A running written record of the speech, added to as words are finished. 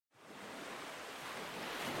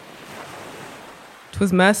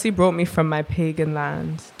'Twas mercy brought me from my pagan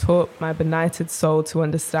land, taught my benighted soul to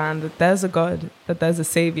understand that there's a God, that there's a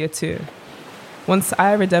Saviour too. Once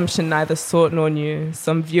I redemption neither sought nor knew,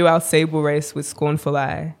 some view our sable race with scornful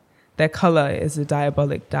eye. Their colour is a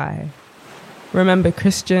diabolic dye. Remember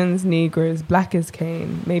Christians, Negroes, black as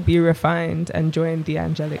Cain, may be refined and join the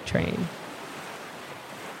angelic train.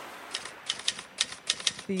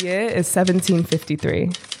 The year is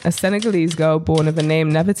 1753. A Senegalese girl born of a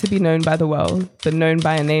name never to be known by the world, but known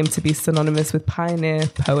by a name to be synonymous with pioneer,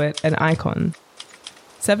 poet, and icon.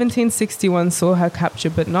 1761 saw her capture,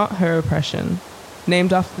 but not her oppression.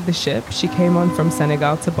 Named after the ship she came on from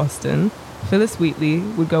Senegal to Boston, Phillis Wheatley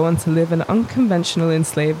would go on to live an unconventional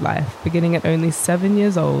enslaved life, beginning at only 7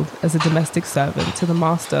 years old as a domestic servant to the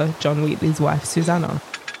master, John Wheatley's wife, Susanna.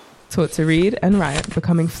 Taught to read and write,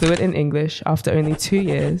 becoming fluent in English after only 2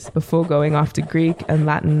 years, before going after Greek and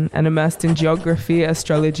Latin and immersed in geography,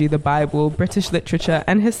 astrology, the Bible, British literature,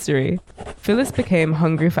 and history, Phillis became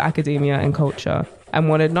hungry for academia and culture, and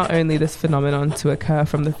wanted not only this phenomenon to occur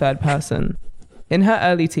from the third person. In her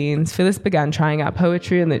early teens, Phillis began trying out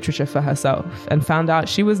poetry and literature for herself, and found out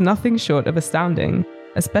she was nothing short of astounding,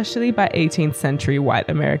 especially by 18th century white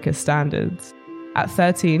America standards. At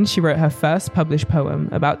 13, she wrote her first published poem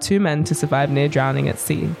about two men to survive near drowning at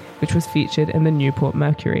sea, which was featured in the Newport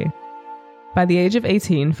Mercury. By the age of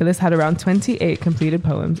 18, Phillis had around 28 completed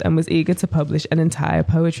poems and was eager to publish an entire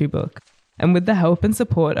poetry book, and with the help and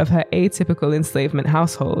support of her atypical enslavement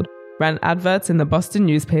household, ran adverts in the Boston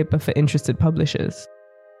newspaper for interested publishers.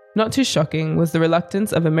 Not too shocking was the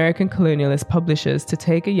reluctance of American colonialist publishers to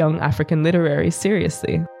take a young African literary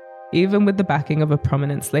seriously, even with the backing of a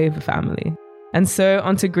prominent slave family. And so,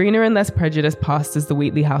 on to greener and less prejudiced pastures the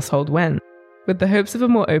Wheatley household went. With the hopes of a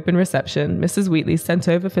more open reception, Mrs. Wheatley sent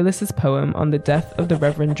over Phillis's poem on the death of the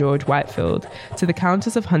Reverend George Whitefield to the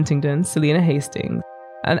Countess of Huntingdon, Selina Hastings,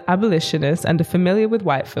 an abolitionist and a familiar with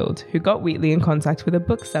Whitefield, who got Wheatley in contact with a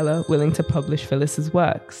bookseller willing to publish Phillis's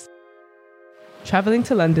works. Travelling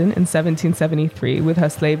to London in 1773 with her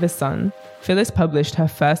slavist son, Phillis published her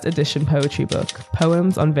first edition poetry book,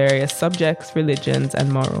 Poems on Various Subjects, Religions,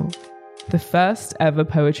 and Morals. The first ever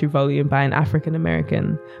poetry volume by an African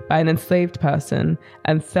American, by an enslaved person,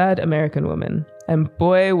 and third American woman. And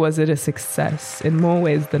boy, was it a success in more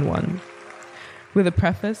ways than one. With a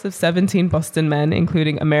preface of 17 Boston men,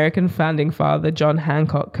 including American founding father John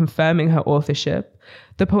Hancock, confirming her authorship,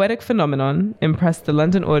 the poetic phenomenon impressed the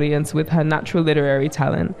London audience with her natural literary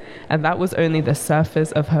talent, and that was only the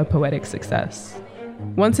surface of her poetic success.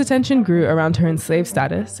 Once attention grew around her enslaved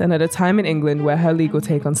status, and at a time in England where her legal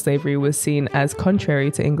take on slavery was seen as contrary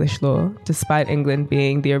to English law, despite England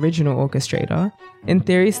being the original orchestrator, in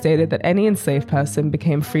theory stated that any enslaved person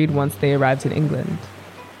became freed once they arrived in England.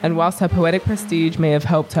 And whilst her poetic prestige may have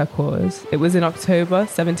helped her cause, it was in October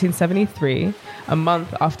 1773, a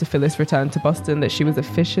month after Phillis returned to Boston, that she was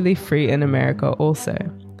officially free in America also.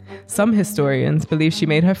 Some historians believe she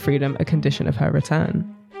made her freedom a condition of her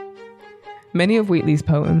return. Many of Wheatley's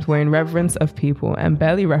poems were in reverence of people and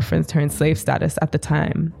barely referenced her enslaved status at the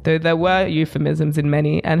time, though there were euphemisms in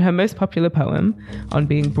many, and her most popular poem, On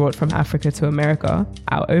Being Brought from Africa to America,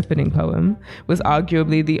 our opening poem, was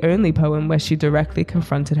arguably the only poem where she directly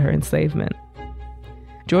confronted her enslavement.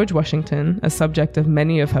 George Washington, a subject of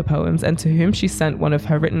many of her poems and to whom she sent one of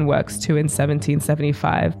her written works to in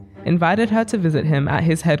 1775, invited her to visit him at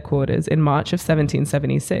his headquarters in March of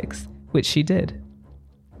 1776, which she did.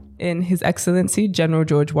 In His Excellency General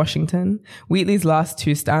George Washington, Wheatley's last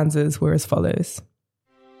two stanzas were as follows.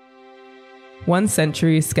 1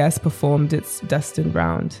 century scarce performed its destined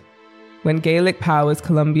round, when Gaelic powers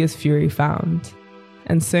Columbia's fury found.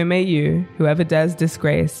 And so may you, whoever dares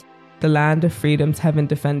disgrace the land of freedom's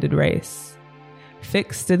heaven-defended race.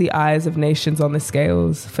 Fixed are the eyes of nations on the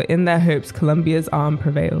scales, for in their hopes Columbia's arm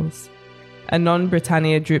prevails. Anon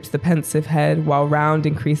Britannia droops the pensive head, while round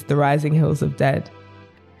increase the rising hills of dead.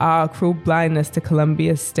 Ah, cruel blindness to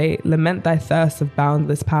Columbia's state, lament thy thirst of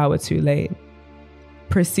boundless power too late.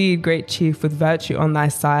 Proceed, great chief, with virtue on thy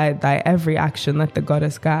side, thy every action let the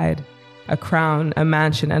goddess guide. A crown, a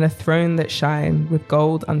mansion, and a throne that shine, with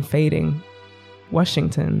gold unfading.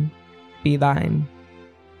 Washington, be thine.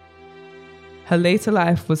 Her later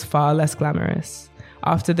life was far less glamorous.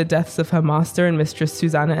 After the deaths of her master and mistress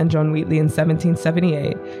Susanna and John Wheatley in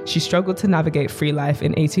 1778, she struggled to navigate free life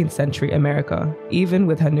in 18th century America, even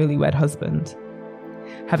with her newlywed husband.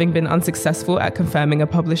 Having been unsuccessful at confirming a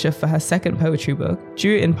publisher for her second poetry book,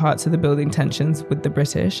 due in part to the building tensions with the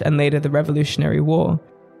British and later the Revolutionary War,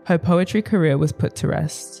 her poetry career was put to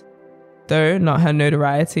rest, though not her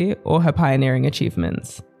notoriety or her pioneering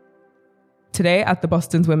achievements. Today, at the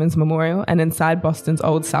Boston's Women's Memorial and inside Boston's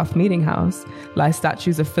Old South Meeting House, lie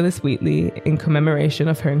statues of Phyllis Wheatley in commemoration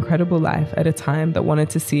of her incredible life at a time that wanted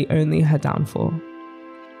to see only her downfall.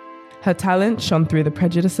 Her talent shone through the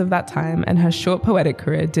prejudice of that time, and her short poetic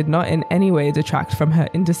career did not in any way detract from her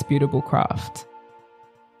indisputable craft.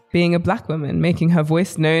 Being a Black woman, making her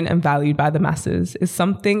voice known and valued by the masses, is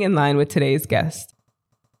something in line with today's guest.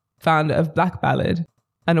 Founder of Black Ballad,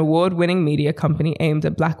 an award-winning media company aimed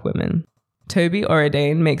at Black women, Tobi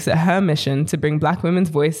Oredein makes it her mission to bring Black women's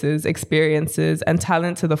voices, experiences, and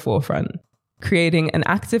talent to the forefront, creating an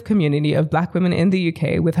active community of Black women in the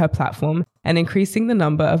UK with her platform and increasing the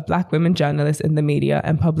number of Black women journalists in the media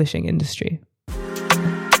and publishing industry.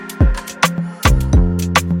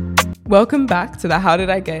 Welcome back to the How Did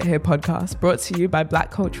I Get Here podcast, brought to you by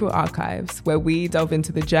Black Cultural Archives, where we delve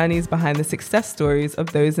into the journeys behind the success stories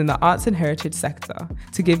of those in the arts and heritage sector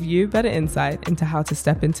to give you better insight into how to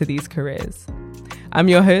step into these careers. I'm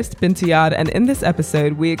your host, Binti Yard, and in this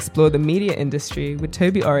episode, we explore the media industry with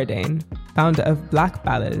Tobi Oredein, founder of Black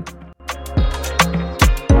Ballad.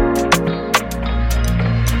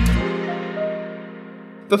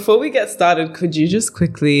 Before we get started, could you just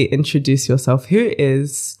quickly introduce yourself? Who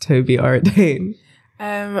is Tobi Oredein?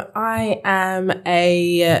 I am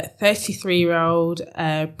a 33-year-old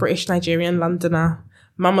British Nigerian Londoner,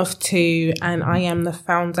 mum of two, and I am the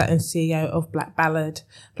founder and CEO of Black Ballad.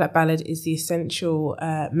 Black Ballad is the essential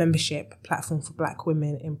membership platform for Black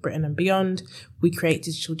women in Britain and beyond. We create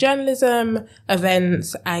digital journalism,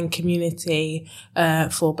 events, and community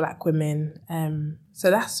for Black women. So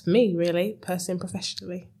that's me, really, personally and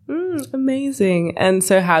professionally. Amazing. And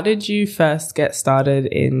so how did you first get started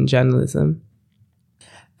in journalism?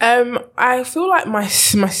 I feel like my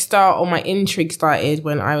start or my intrigue started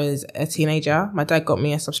when I was a teenager. My dad got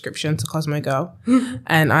me a subscription to Cosmo Girl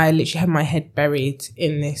and I literally had my head buried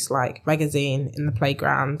in this like magazine in the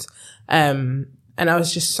playground. And I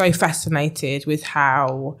was just so fascinated with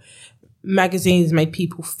how magazines made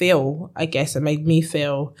people feel, I guess. It made me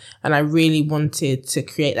feel, and I really wanted to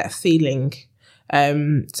create that feeling.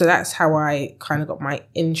 So that's how I kind of got my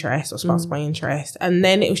interest or sparked my interest. And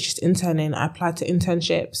then it was just interning. I applied to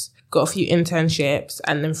internships, got a few internships,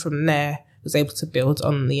 and then from there was able to build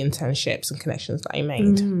on the internships and connections that I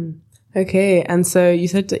made. Okay. And so you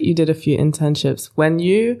said that you did a few internships. When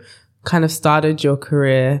you kind of started your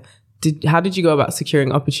career, how did you go about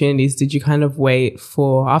securing opportunities? Did you kind of wait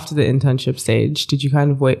for, after the internship stage, did you kind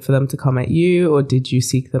of wait for them to come at you, or did you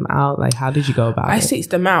seek them out? Like, how did you go about it? I seeked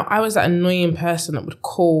them out. I was that annoying person that would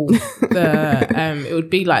call the, it would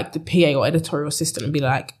be like the PA or editorial assistant and be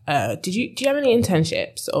like, do you have any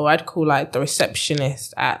internships? Or I'd call like the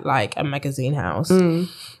receptionist at like a magazine house.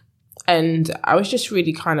 And I was just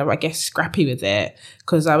really kind of, I guess, scrappy with it,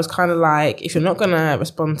 because I was kind of like, if you're not going to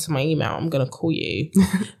respond to my email, I'm going to call you.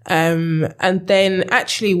 And then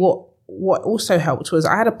actually what also helped was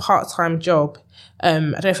I had a part-time job. I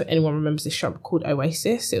don't know if anyone remembers this shop called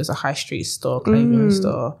Oasis. It was a high street store, clothing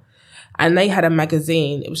store. And they had a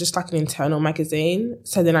magazine. It was just like an internal magazine.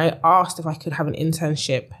 So then I asked if I could have an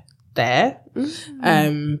internship there,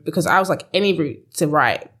 because I was like, any route to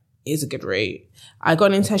write is a good route. I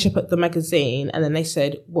got an internship at the magazine, and then they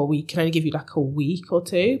said, well, we can only give you like a week or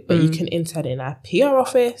two, but you can intern in our PR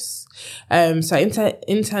office. So I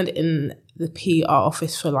interned in the PR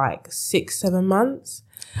office for like 6-7 months.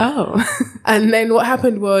 Oh. And then what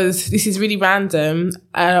happened was, this is really random,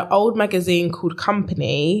 an old magazine called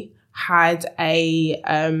Company had a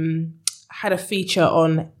feature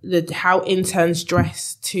on how interns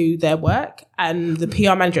dress to their work, and the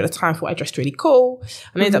PR manager at the time thought I dressed really cool,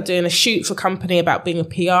 and I ended up doing a shoot for Company about being a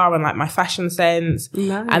PR and like my fashion sense.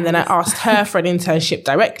 Nice. And then I asked her for an internship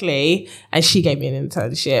directly, and she gave me an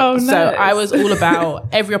internship. Oh, nice. So I was all about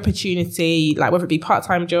every opportunity, like whether it be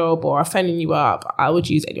part-time job or phoning you up, I would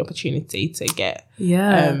use any opportunity to get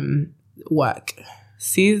work.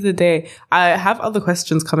 Seize the day. I have other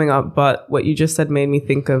questions coming up, but what you just said made me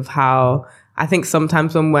think of how I think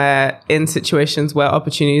sometimes when we're in situations where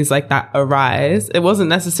opportunities like that arise, it wasn't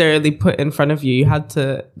necessarily put in front of you. You had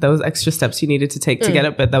to, there was extra steps you needed to take to get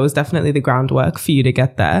it, but there was definitely the groundwork for you to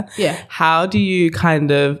get there. Yeah. How do you kind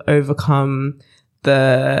of overcome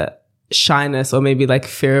the shyness or maybe like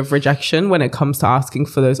fear of rejection when it comes to asking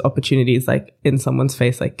for those opportunities, like in someone's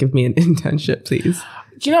face, like, give me an internship, please?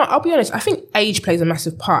 Do you know, I'll be honest, I think age plays a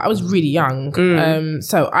massive part. I was really young.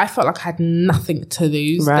 So I felt like I had nothing to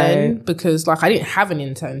lose then, because like I didn't have an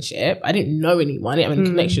internship. I didn't know anyone. I didn't have any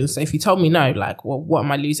connections. So if you told me no, like, well, what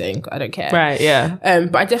am I losing? I don't care. Right, yeah.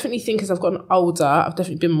 But I definitely think as I've gotten older, I've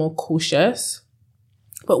definitely been more cautious.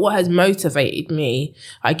 But what has motivated me,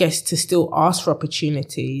 I guess, to still ask for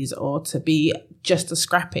opportunities or to be just as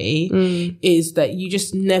scrappy is that you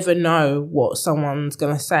just never know what someone's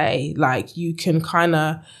going to say. Like, you can kind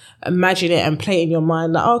of imagine it and play it in your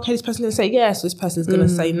mind like, oh, okay, this person's going to say yes, this person's going to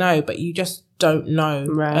say no, but you just don't know.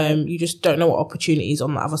 Right. You just don't know what opportunities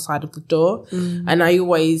on the other side of the door. And I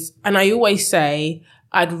always say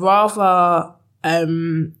I'd rather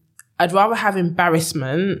have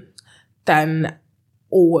embarrassment than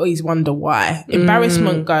always wonder why.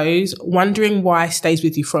 Embarrassment goes, wondering why stays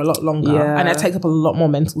with you for a lot longer, and that takes up a lot more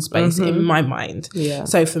mental space in my mind.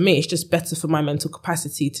 So for me, it's just better for my mental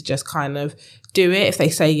capacity to just kind of do it. If they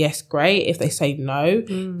say yes, great. If they say no,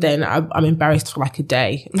 then I'm embarrassed for like a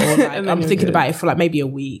day, or like I'm thinking about it for like maybe a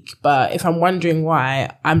week. But if I'm wondering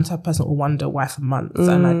why, I'm the type of person that will wonder why for months,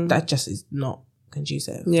 and that just is not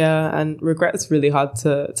conducive. Yeah, and regret's really hard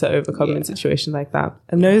to overcome in a situation like that.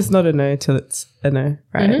 A no is not a no till it's a no,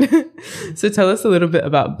 right? So tell us a little bit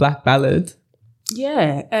about Black Ballad.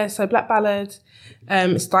 So Black Ballad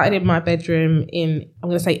started in my bedroom in, I'm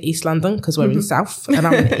going to say East London because we're in South, and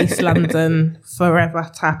I'm an East London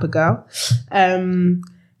forever type of girl.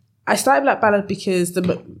 I started Black Ballad because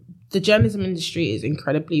the journalism industry is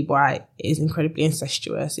incredibly white, is incredibly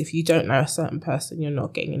incestuous. If you don't know a certain person, you're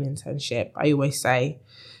not getting an internship. I always say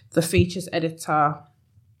the features editor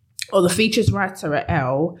or the features writer at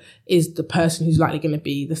Elle is the person who's likely going to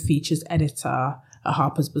be the features editor at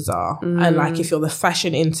Harper's Bazaar. And like, if you're the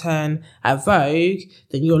fashion intern at Vogue,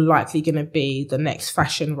 then you're likely going to be the next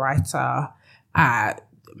fashion writer at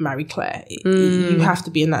Marie Claire. You have to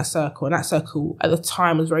be in that circle, and that circle at the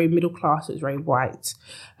time was very middle class, it was very white,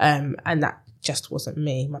 and that just wasn't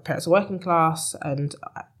me. My parents are working class and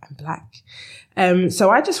I'm black,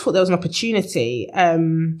 so I just thought there was an opportunity,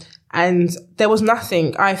 and there was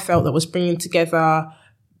nothing I felt that was bringing together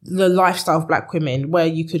the lifestyle of black women, where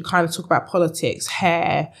you could kind of talk about politics,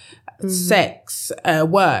 hair, sex,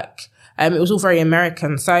 work. It was all very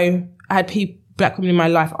American. So I had black women in my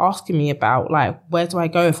life asking me about, like, where do I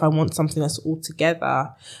go if I want something that's all together?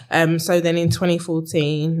 So then in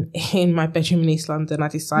 2014, in my bedroom in East London, I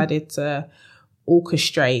decided to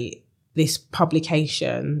orchestrate this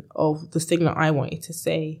publication of the thing that I wanted to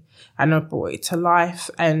see. And I brought it to life.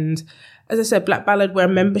 And as I said, Black Ballad, we're a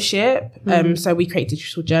membership. So we create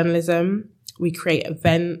digital journalism, we create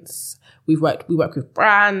events, we work with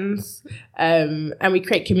brands, and we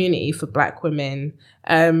create community for black women.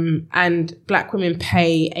 And black women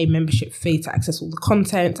pay a membership fee to access all the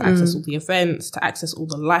content, to access all the events, to access all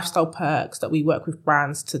the lifestyle perks that we work with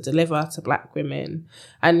brands to deliver to black women.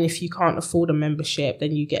 And if you can't afford a membership,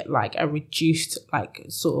 then you get like a reduced like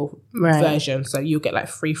sort of version. So you'll get like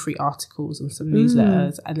free articles and some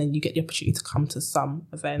newsletters, and then you get the opportunity to come to some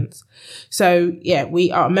events. So yeah,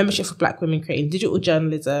 we are a membership for black women creating digital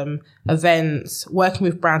journalism, events, working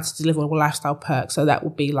with brands to deliver all lifestyle perks. So that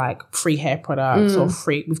would be like free hair products or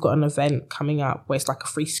free. We've got an event coming up where it's like a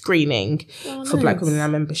free screening for black women in our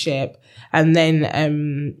membership. And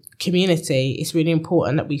then community. It's really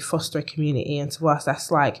important that we foster a community, and to us that's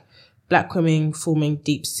like black women forming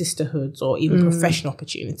deep sisterhoods or even professional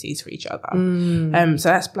opportunities for each other. So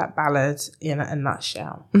that's Black Ballad in a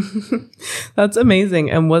nutshell. That's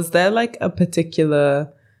amazing. And was there like a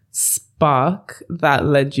particular spark that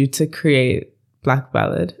led you to create Black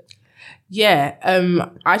Ballad? Yeah,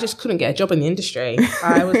 I just couldn't get a job in the industry.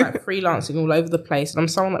 I was like freelancing all over the place, and I'm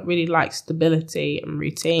someone that really likes stability and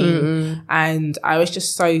routine. And I was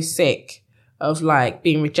just so sick of like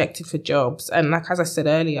being rejected for jobs. And like, as I said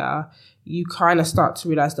earlier, you kind of start to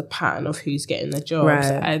realize the pattern of who's getting the jobs. Right.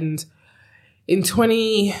 And in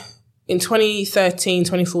 2013,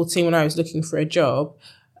 2014, when I was looking for a job,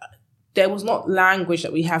 there was not language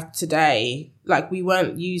that we have today. Like, we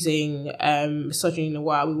weren't using misogyny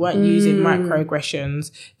noir. We weren't using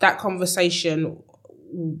microaggressions. That conversation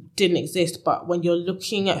didn't exist. But when you're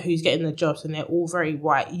looking at who's getting the jobs and they're all very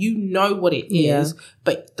white, you know what it is,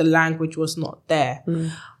 but the language was not there.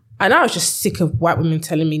 And I was just sick of white women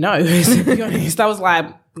telling me no, to be honest. I was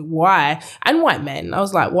like, why? And white men. I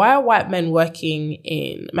was like, why are white men working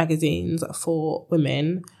in magazines for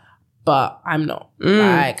women, but I'm not?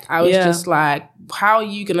 Like, I was just like, how are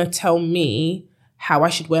you going to tell me how I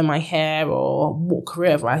should wear my hair or what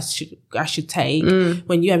career I should take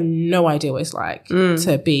when you have no idea what it's like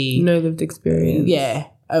to be... No lived experience. Yeah.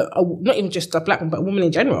 Not even just a black woman, but a woman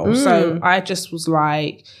in general. So I just was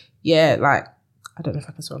like, yeah, like, I don't know if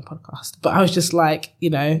I can swear on podcast, but I was just like,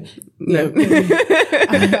 I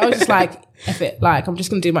was just like, F it, like, I'm just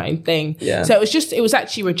going to do my own thing. Yeah. So it was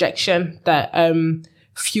actually rejection that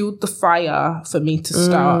fueled the fire for me to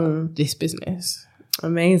start this business.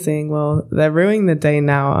 Amazing. Well, they're ruining the day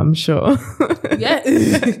now, I'm sure. Yeah.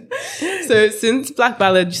 So since Black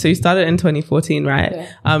Ballad, so you started in 2014, right?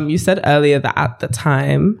 Yeah. You said earlier that at the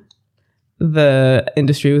time, the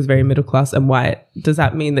industry was very middle class and white. Does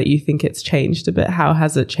that mean that you think it's changed a bit? How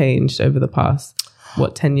has it changed over the past,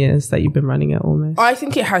 10 years that you've been running it almost? I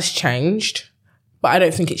think it has changed, but I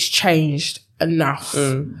don't think it's changed enough.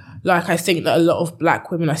 Like, I think that a lot of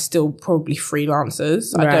Black women are still probably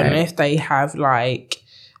freelancers. I don't know if they have like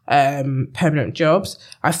permanent jobs.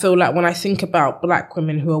 I feel like when I think about Black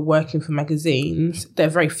women who are working for magazines, they're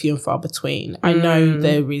very few and far between. I know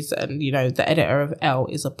there is, the editor of Elle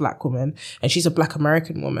is a Black woman and she's a Black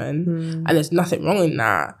American woman, and there's nothing wrong in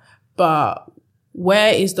that. But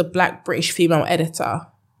where is the Black British female editor?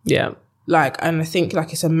 Yeah. And I think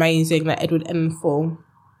it's amazing that Edward Enfield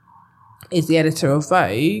is the editor of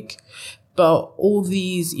Vogue, but all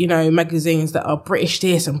these, magazines that are British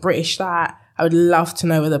this and British that, I would love to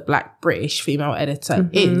know where the Black British female editor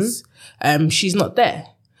is. She's not there.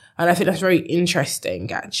 And I think that's very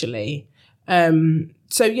interesting, actually.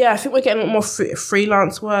 So yeah, I think we're getting a lot more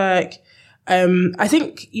freelance work. I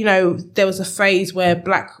think, there was a phase where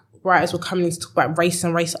Black writers were coming in to talk about race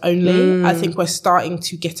and race only. I think we're starting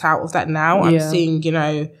to get out of that now. I'm seeing,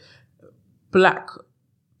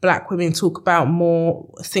 Black women talk about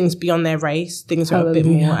more things beyond their race, things are a bit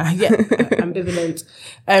more ambivalent.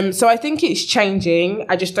 So I think it's changing.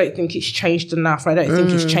 I just don't think it's changed enough. I don't think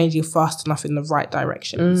it's changing fast enough in the right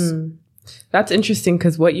directions. That's interesting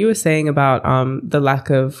because what you were saying about the lack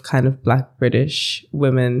of kind of Black British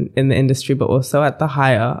women in the industry, but also at the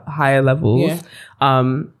higher levels,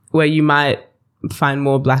 where you might find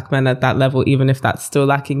more Black men at that level, even if that's still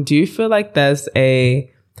lacking. Do you feel like there's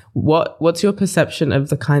what's your perception of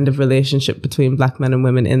the kind of relationship between Black men and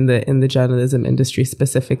women in the journalism industry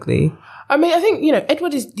specifically? I mean, I think,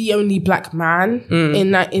 Edward is the only Black man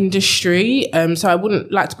in that industry. So I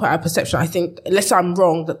wouldn't like to put out a perception. I think, unless I'm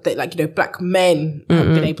wrong, that Black men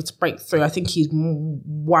have been able to break through. I think he's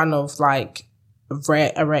one of a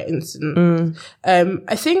rare incident.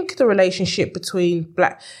 I think the relationship between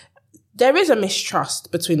there is a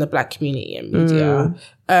mistrust between the Black community and media.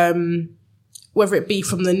 Whether it be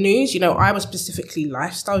from the news, I was specifically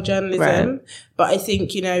lifestyle journalism, but I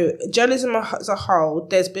think, journalism as a whole,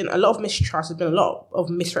 there's been a lot of mistrust, there's been a lot of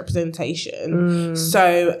misrepresentation.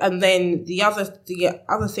 So, and then the other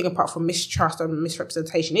thing apart from mistrust and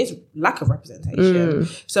misrepresentation is lack of representation.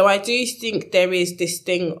 So I do think there is this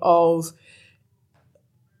thing of,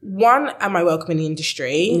 one, am I welcome in the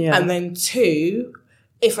industry? And then two,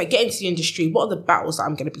 if I get into the industry, what are the battles that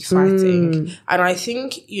I'm going to be fighting? And I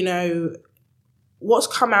think, what's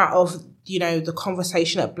come out of, the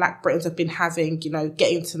conversation that Black Britons have been having,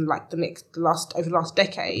 getting to over the last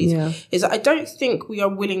decade, is that I don't think we are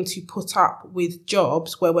willing to put up with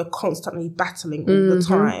jobs where we're constantly battling all the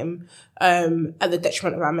time, at the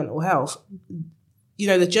detriment of our mental health.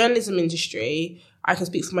 The journalism industry, I can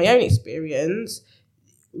speak from my own experience,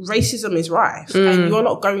 racism is rife, and you're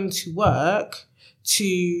not going to work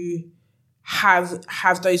to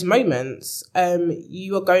have those moments.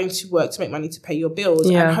 You are going to work to make money to pay your bills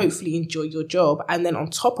and hopefully enjoy your job, and then on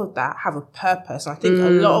top of that have a purpose. And I think a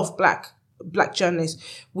lot of Black journalists,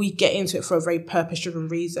 we get into it for a very purpose-driven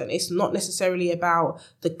reason. It's not necessarily about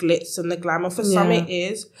the glitz and the glamour. For some it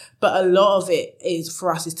is, but a lot of it is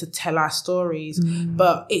for us is to tell our stories.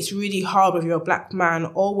 But it's really hard whether you're a Black man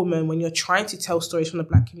or woman when you're trying to tell stories from the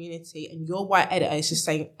Black community and your white editor is just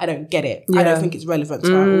saying, I don't get it. I don't think it's relevant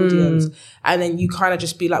to our audience. And then you kind of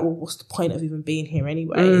just be like, well, what's the point of even being here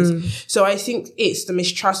anyways? So I think it's the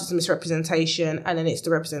mistrust, it's the misrepresentation, and then it's the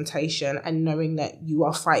representation and knowing that you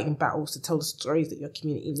are fighting battles to tell the stories that your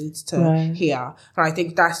community needs to hear. And I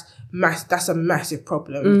think that's a massive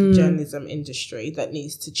problem with the journalism industry that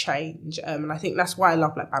needs to change. And I think that's why I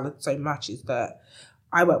love Black Ballad so much, is that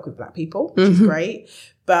I work with Black people, which is great.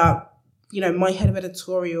 But, my head of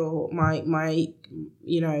editorial, my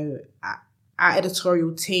our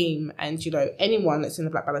editorial team and, anyone that's in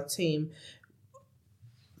the Black Ballad team,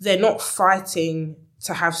 they're not fighting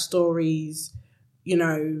to have stories,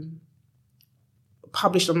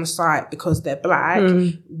 published on the site because they're Black.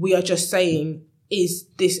 We are just saying,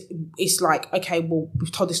 it's like, okay, well,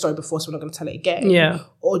 we've told this story before, so we're not going to tell it again.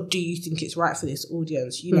 Or do you think it's right for this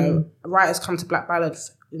audience? Writers come to Black Ballad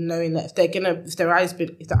knowing that if the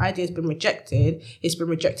idea has been rejected, it's been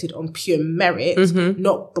rejected on pure merit,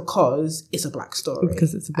 not because it's a Black story.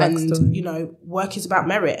 Because it's a Black story. And, work is about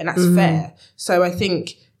merit, and that's fair. So I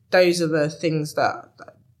think those are the things that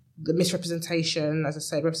the misrepresentation, as I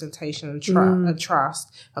say, representation and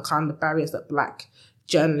trust are kind of the barriers that Black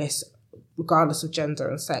journalists, regardless of gender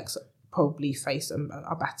and sex, probably face and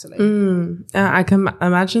are battling. I can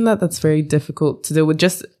imagine that that's very difficult to deal with,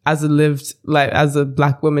 just as as a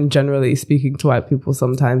Black woman, generally speaking to white people.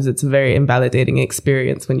 Sometimes it's a very invalidating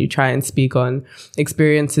experience when you try and speak on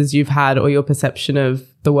experiences you've had or your perception of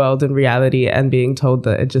the world and reality, and being told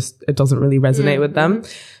that it doesn't really resonate with them.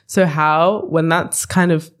 So when that's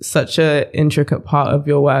kind of such a intricate part of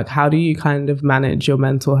your work, how do you kind of manage your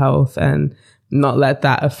mental health and not let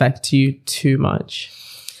that affect you too much?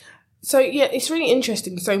 So yeah, it's really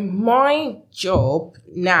interesting. So my job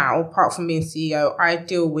now, apart from being CEO, I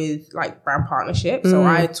deal with like brand partnerships. So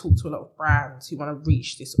I talk to a lot of brands who want to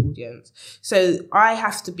reach this audience. So I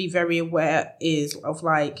have to be very aware of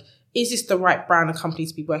like, is this the right brand or company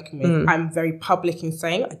to be working with? I'm very public in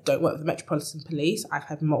saying I don't work with the Metropolitan Police. I've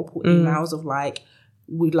had multiple emails of like,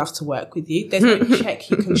 we'd love to work with you. There's no check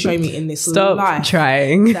you can show me in this life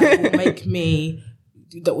trying.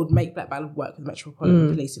 that would make Black Ballad work with the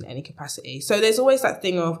Metropolitan Police in any capacity. So there's always that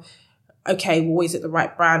thing of, okay, well, is it the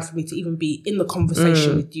right brand for me to even be in the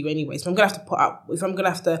conversation with you anyway? So I'm going to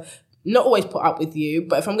have to not always put up with you,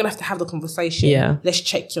 but if I'm going to have the conversation, let's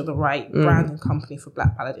check you're the right brand and company for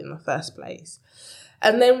Black Ballad in the first place.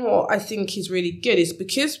 And then what I think is really good is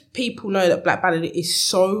because people know that Black Ballad is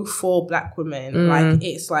so for Black women, like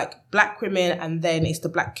it's like Black women and then it's the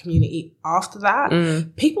Black community after that,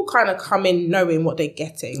 people kind of come in knowing what they're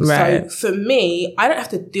getting. Right. So for me, I don't have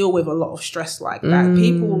to deal with a lot of stress like that.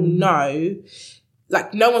 People know,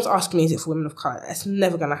 like no one's asking me, is it for women of colour? That's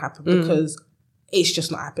never going to happen because it's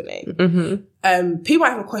just not happening. People might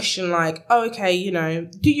have a question like, oh, okay, you know,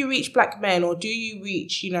 do you reach Black men or do you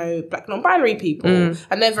reach, you know, Black non-binary people?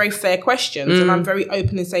 And they're very fair questions. And I'm very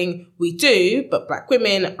open in saying we do, but Black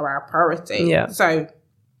women are our priority. Yeah. So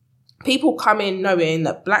people come in knowing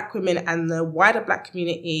that Black women and the wider Black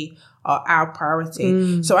community are our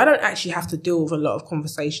priority. So I don't actually have to deal with a lot of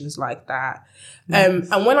conversations like that. And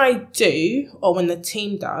when I do, or when the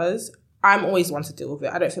team does, I'm always one to deal with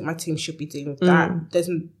it. I don't think my team should be dealing with that. There's,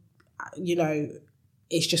 you know,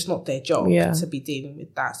 it's just not their job to be dealing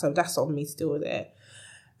with that. So that's on me to deal with it.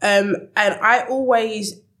 And I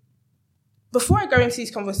always, before I go into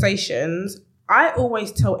these conversations, I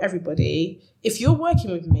always tell everybody, if you're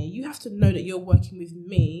working with me, you have to know that you're working with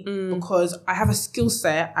me because I have a skill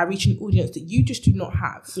set. I reach an audience that you just do not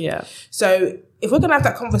have. Yeah. So if we're going to have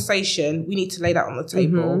that conversation, we need to lay that on the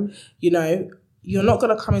table. You know, you're not going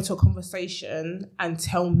to come into a conversation and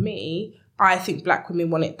tell me I think Black women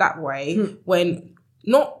want it that way when,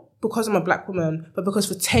 not because I'm a Black woman, but because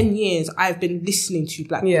for 10 years I've been listening to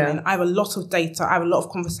Black women. I have a lot of data. I have a lot of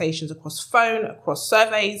conversations across phone, across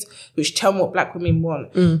surveys, which tell me what Black women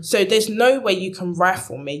want. So there's no way you can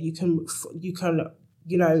rifle me. You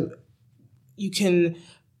can,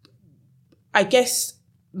 I guess,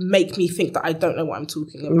 make me think that I don't know what I'm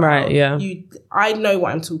talking about. Right, yeah. I know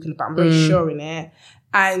what I'm talking about. I'm very sure in it.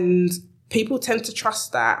 And people tend to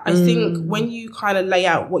trust that. I think when you kind of lay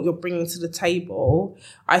out what you're bringing to the table,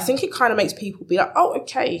 I think it kind of makes people be like, oh,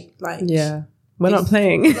 okay. Like, yeah, we're not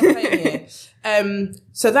playing here.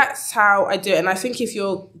 So that's how I do it. And I think if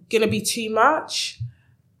you're going to be too much,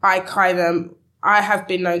 I have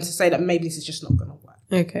been known to say that maybe this is just not going to work.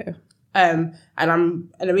 Okay. And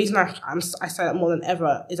the reason I say that more than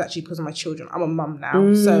ever is actually because of my children. I'm a mum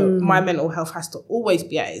now, so my mental health has to always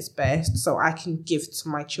be at its best so I can give to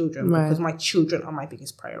my children because my children are my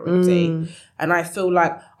biggest priority. And I feel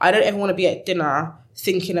like I don't ever want to be at dinner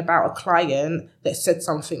thinking about a client that said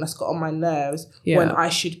something that's got on my nerves when I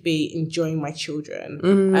should be enjoying my children.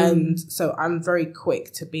 And so I'm very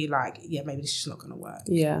quick to be like, yeah, maybe this is just not going to work.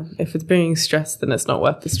 Yeah. If it's bringing stress, then it's not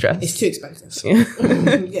worth the stress. It's too expensive.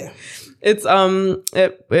 Yeah.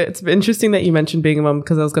 It's interesting that you mentioned being a mum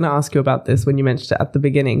because I was going to ask you about this when you mentioned it at the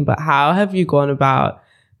beginning, but how have you gone about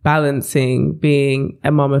balancing being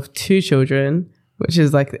a mum of 2 children, which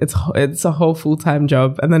is like, it's a whole full-time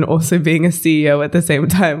job, and then also being a CEO at the same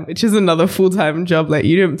time, which is another full-time job. Like,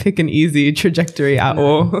 you didn't pick an easy trajectory at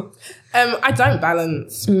all. I don't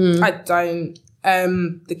balance. I don't.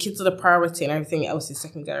 The kids are the priority and everything else is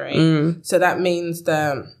secondary. So that means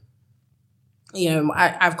that, you know,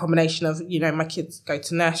 I have a combination of, you know, my kids go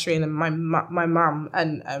to nursery and then my mum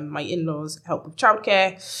and my in-laws help with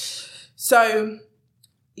childcare. So,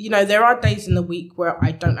 you know, there are days in the week where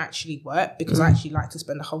I don't actually work because I actually like to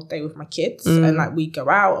spend the whole day with my kids and like we go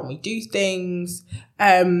out and we do things.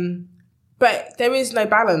 But there is no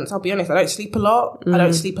balance. I'll be honest. I don't sleep a lot. I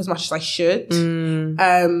don't sleep as much as I should.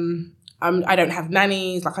 I don't have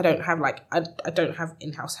nannies. Like I don't have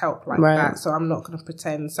in-house help like that. So I'm not going to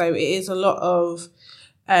pretend. So it is a lot of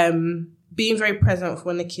being very present for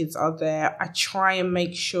when the kids are there. I try and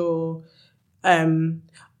make sure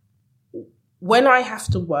when I have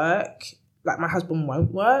to work, like my husband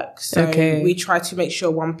won't work. So we try to make sure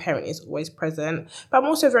one parent is always present. But I'm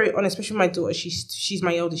also very honest, especially my daughter, she's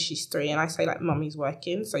my eldest, she's 3. And I say like, mummy's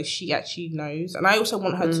working. So she actually knows. And I also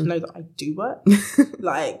want her to know that I do work.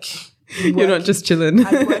 Like, you're not just chilling.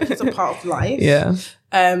 I work is a part of life. Yeah.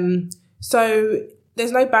 So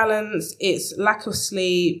there's no balance. It's lack of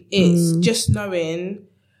sleep. It's just knowing,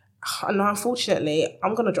 and unfortunately,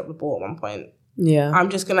 I'm going to drop the ball at one point. Yeah. I'm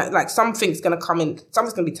just going to, like, something's going to come in.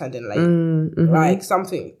 Something's going to be turned in late. Like,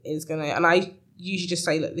 something is going to, and I usually just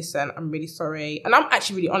say, look, listen, I'm really sorry. And I'm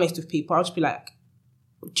actually really honest with people. I'll just be like,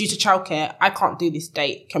 due to childcare, I can't do this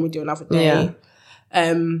date. Can we do another day?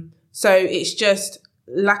 Yeah. So it's just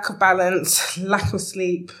lack of balance, lack of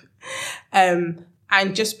sleep, and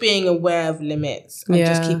just being aware of limits and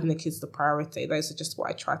just keeping the kids the priority. Those are just what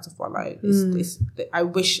I try to follow. I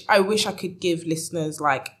wish I could give listeners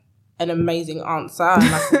like an amazing answer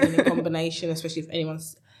and like a winning combination, especially if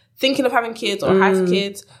anyone's thinking of having kids or has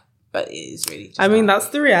kids. But it is really just that's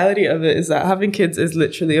the reality of it, is that having kids is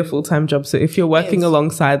literally a full-time job. So if you're working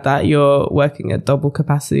alongside that, you're working at double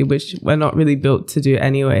capacity, which we're not really built to do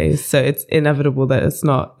anyway. So it's inevitable that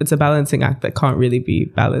it's a balancing act that can't really be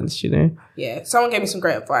balanced, you know? Yeah. Someone gave me some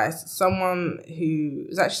great advice. Someone who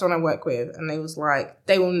was actually someone I work with, and they was like,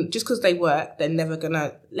 they will, just because they work, they're never going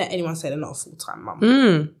to let anyone say they're not a full-time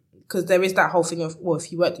mum. Because there is that whole thing of, well,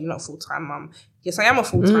 if you work, you're not a full-time mum. Yes, I am a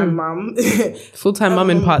full-time mum. Full-time mum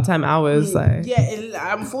in part-time hours. Yeah,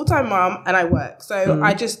 I'm a full-time mum and I work. So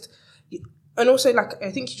I just, and also like, I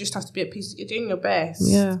think you just have to be at peace. You're doing your best.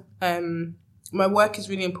 Yeah. My work is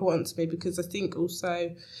really important to me because I think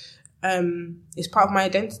also it's part of my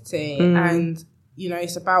identity. And, you know,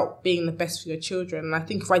 it's about being the best for your children. And I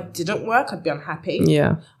think if I didn't work, I'd be unhappy.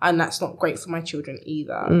 Yeah. And that's not great for my children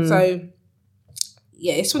either. So,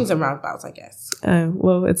 yeah, it swings and roundabouts, I guess.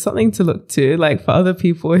 Well, it's something to look to, like for other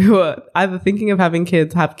people who are either thinking of having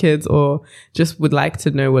kids, have kids, or just would like to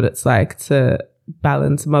know what it's like to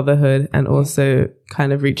balance motherhood and also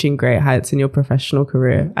kind of reaching great heights in your professional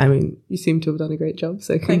career. I mean, you seem to have done a great job,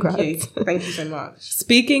 so congrats. Thank you. Thank you so much.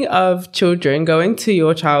 Speaking of children, going to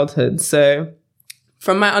your childhood, so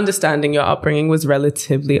from my understanding, your upbringing was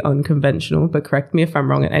relatively unconventional, but correct me if I'm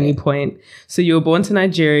wrong at any point. So you were born to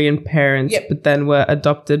Nigerian parents, but then were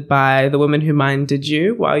adopted by the woman who minded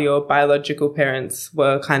you while your biological parents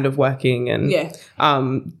were kind of working and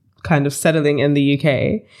kind of settling in the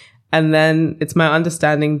UK. And then it's my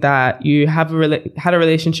understanding that you have had a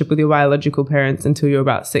relationship with your biological parents until you were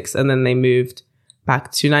about 6, and then they moved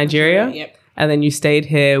back to Nigeria. And then you stayed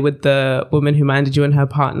here with the woman who minded you and her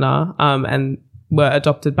partner, and were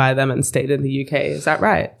adopted by them and stayed in the UK. Is that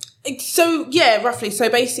right? So, yeah, roughly. So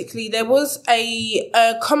basically there was a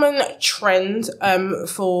common trend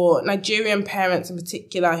for Nigerian parents in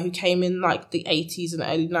particular who came in like the 80s and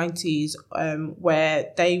early 90s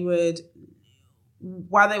where they would,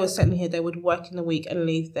 while they were settling here, they would work in the week and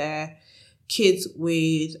leave their kids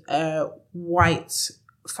with white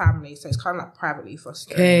families. So it's kind of like privately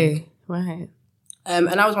fostering. Okay, right. And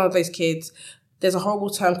I was one of those kids. There's a horrible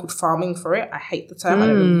term called farming for it. I hate the term. I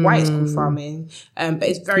don't know why it's called farming. But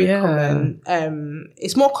it's very common.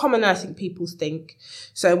 It's more common than I think people think.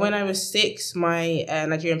 So when I was 6, my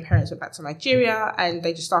Nigerian parents went back to Nigeria and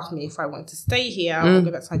they just asked me if I wanted to stay here or go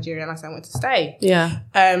back to Nigeria, and I said I wanted to stay. Yeah.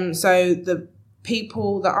 So the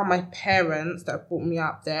people that are my parents that have brought me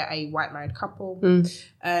up, they're a white married couple.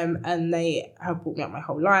 And they have brought me up my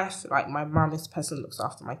whole life. Like, my mum is the person that looks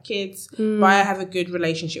after my kids. But I have a good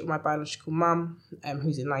relationship with my biological mum,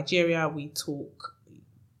 who's in Nigeria. We talk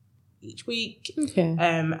each week. Okay.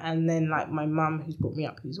 And then, like, my mum, who's brought me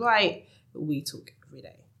up, who's white, we talk every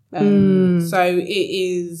day. So it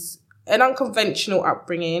is an unconventional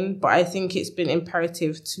upbringing, but I think it's been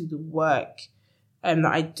imperative to the work that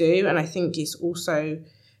I do. And I think it's also,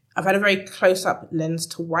 I've had a very close-up lens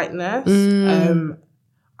to whiteness.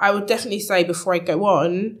 I would definitely say, before I go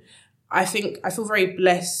on, I think I feel very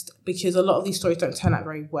blessed because a lot of these stories don't turn out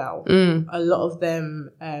very well. A lot of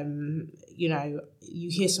them, you know,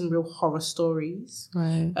 you hear some real horror stories.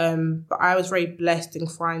 Right. But I was very blessed in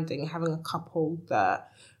having a couple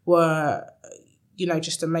that were, you know,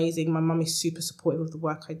 just amazing. My mum is super supportive of the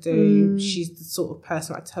work I do. She's the sort of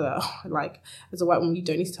person I tell her, like, as a white woman, you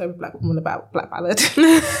don't need to tell a black woman about Black Ballad.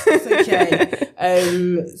 It's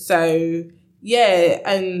okay. So, yeah.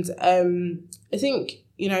 And I think,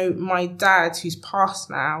 you know, my dad, who's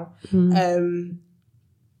passed now,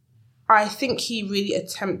 I think he really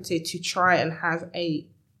attempted to try and have a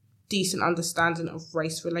decent understanding of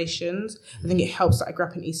race relations. I think it helps that I grew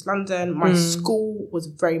up in East London. My school was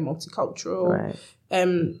very multicultural. Right.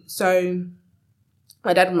 So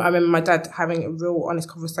I remember my dad having a real honest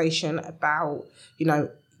conversation about,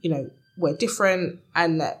 we're different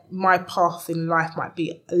and that my path in life might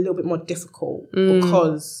be a little bit more difficult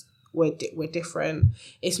because we're different.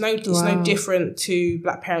 It's no different to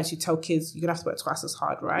black parents who tell kids you're gonna have to work twice as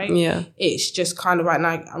hard, right? Yeah. It's just kind of right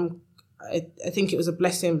now. I think it was a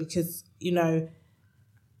blessing because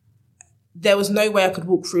there was no way I could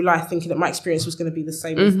walk through life thinking that my experience was going to be the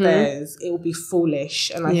same as theirs. It would be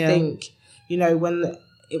foolish, and I think when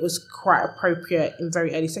it was quite appropriate in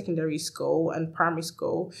very early secondary school and primary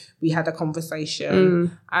school, we had a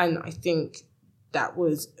conversation, and I think that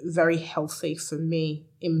was very healthy for me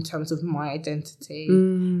in terms of my identity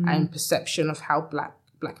and perception of how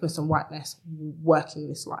blackness and whiteness work in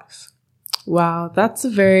this life. Wow, that's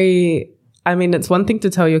it's one thing to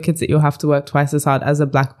tell your kids that you'll have to work twice as hard as a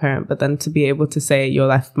black parent, but then to be able to say your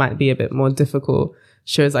life might be a bit more difficult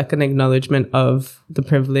shows like an acknowledgement of the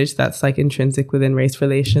privilege that's like intrinsic within race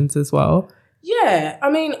relations as well. Yeah, I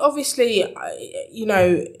mean, obviously,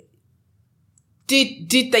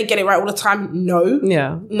 did they get it right all the time? No.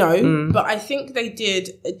 Yeah. No, but I think they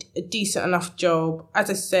did a decent enough job. As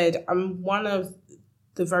I said, I'm one of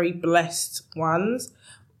the very blessed ones.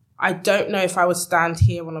 I don't know if I would stand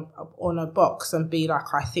here on a box and be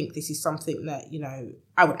like, I think this is something that,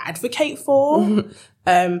 I would advocate for,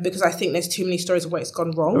 because I think there's too many stories of where it's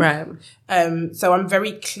gone wrong. Right. So I'm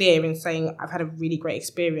very clear in saying I've had a really great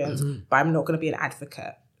experience, but I'm not going to be an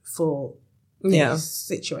advocate for this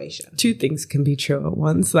situation. Two things can be true at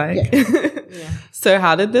once. So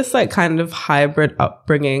how did this like kind of hybrid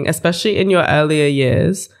upbringing, especially in your earlier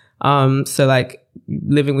years, so like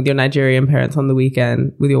living with your Nigerian parents on the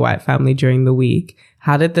weekend, with your white family during the week,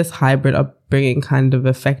 how did this hybrid upbringing kind of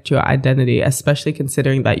affect your identity, especially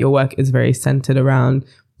considering that your work is very centered around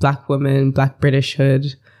black women, black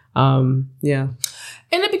Britishhood? In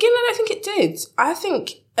the beginning, I think it did. I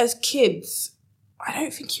think as kids, I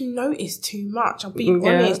don't think you notice too much. I'll be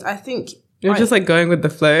honest. I think you're just like going with the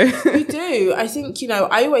flow. You do. I think,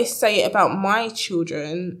 I always say it about my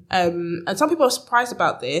children, and some people are surprised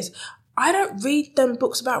about this. I don't read them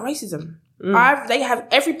books about racism.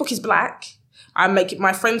 Every book is black.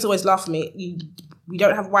 My friends always laugh at me. We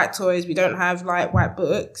don't have white toys. We don't have like white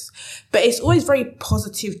books, but it's always very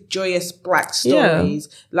positive, joyous black stories.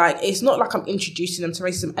 Yeah. Like, it's not like I'm introducing them to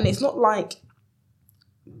racism, and it's not like,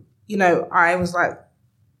 I was like,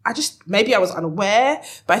 maybe I was unaware,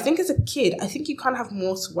 but I think as a kid, I think you kind of have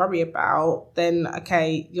more to worry about than,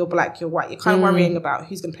 okay, you're black, you're white. You're kind of worrying about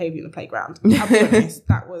who's going to play with you in the playground. I'll be honest,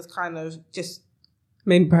 that was kind of just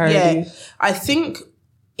main priority. Yeah, I think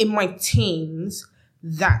in my teens,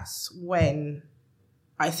 that's when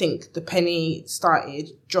I think the penny started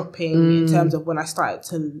dropping in terms of when I started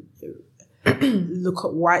to look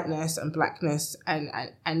at whiteness and blackness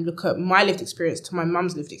and look at my lived experience to my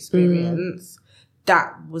mum's lived experience.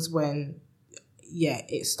 That was when,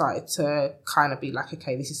 it started to kind of be like,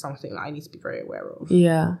 okay, this is something that I need to be very aware of.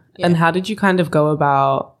 Yeah. And how did you kind of go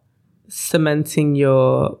about cementing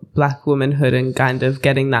your black womanhood and kind of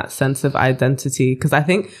getting that sense of identity? Because I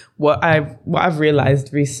think what I've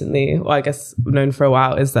realized recently, or I guess known for a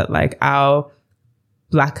while, is that like our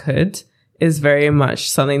blackhood is very much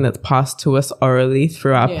something that's passed to us orally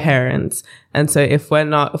through our parents. And so if we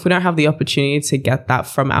don't have the opportunity to get that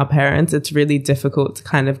from our parents, it's really difficult to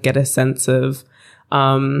kind of get a sense of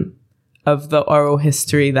the oral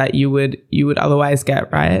history that you would otherwise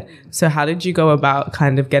get, right? So how did you go about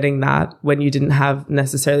kind of getting that when you didn't have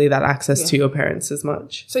necessarily that access to your parents as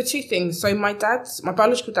much? So two things. So my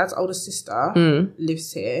biological dad's older sister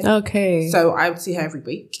lives here. Okay. So I would see her every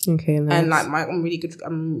week. Okay, nice. And like I'm really good.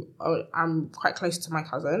 I'm quite close to my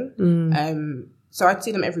cousin. So I'd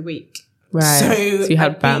see them every week. Right. So you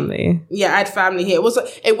had family. I had family here.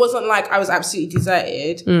 It wasn't like I was absolutely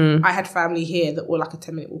deserted. I had family here that were like a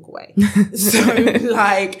 10-minute walk away. So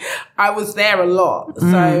like I was there a lot.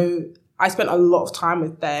 So I spent a lot of time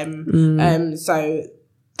with them. So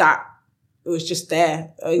that it was just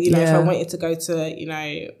there. If I wanted to go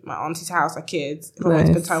to, my auntie's house, our kids, if I wanted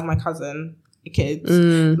to spend time with my cousin, the kids,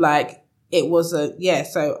 like it was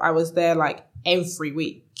so I was there like every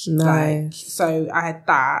week. Nice. So I had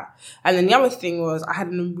that. And then the other thing was I had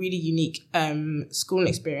a really unique schooling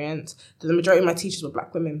experience that the majority of my teachers were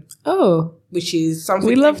black women. Oh. Which is something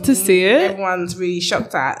we love to see it. Everyone's really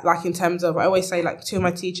shocked at. Like in terms of, I always say like two of my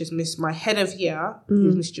teachers, my head of year, who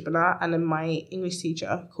was Miss Jibala, and then my English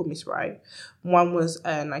teacher called Miss Rai. One was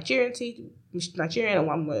Nigerian, and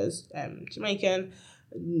one was Jamaican.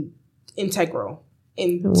 Integral.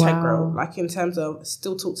 integral. Wow. Like in terms of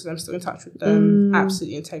still talk to them, still in touch with them,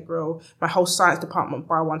 absolutely integral. My whole science department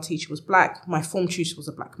bar one teacher was black. My form tutor was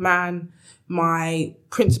a black man. My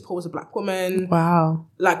principal was a black woman. Wow.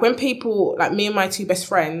 Like when people, like me and my two best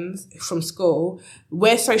friends from school,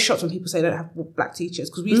 we're so shocked when people say they don't have black teachers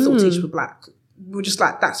because we thought teachers were black. We were just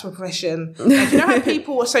like, that's my profession. Like, you know how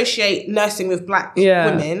people associate nursing with black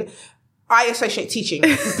women? I associate teaching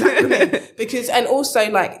with black women because, and also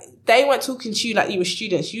like, they weren't talking to you like you were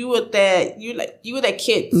students. You were their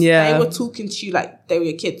kids. Yeah. They were talking to you like they were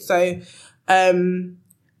your kids. So, as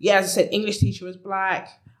I said, English teacher was black.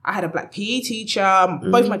 I had a black PE teacher.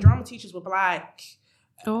 Both my drama teachers were black.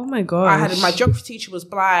 Oh my gosh. I had my geography teacher was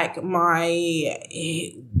black. One of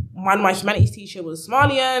my humanities teacher was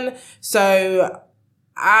Somalian. So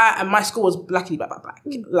and my school was blackly black.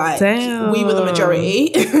 Like Damn. We were the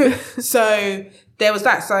majority. So there was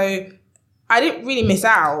that. So I didn't really miss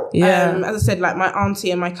out. Yeah. As I said, like my auntie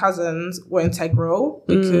and my cousins were integral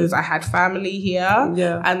because I had family here.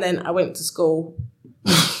 Yeah. And then I went to school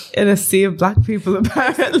in a sea of black people,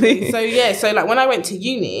 apparently. So like when I went to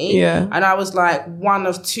uni and I was like one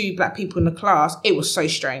of two black people in the class, it was so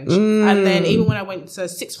strange. And then even when I went to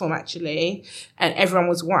sixth form actually, and everyone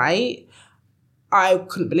was white, I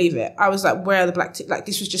couldn't believe it. I was like, where are the black like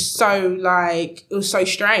this was just so like, it was so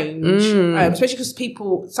strange. Especially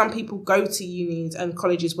because some people go to unis and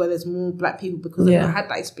colleges where there's more black people because they've not had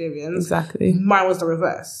that experience. Exactly. Mine was the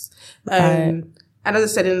reverse. And as I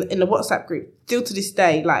said, in the WhatsApp group, still to this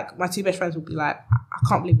day, like, my two best friends will be like, I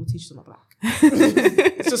can't believe all teachers are not black.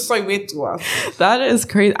 It's just so weird to us. That is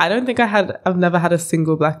crazy. I don't think I've never had a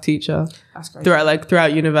single black teacher. That's crazy.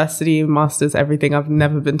 Throughout university, masters, everything. I've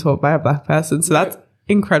never been taught by a black person. So that's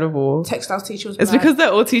incredible. Textiles teacher was black. It's because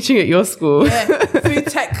they're all teaching at your school. Yeah. Food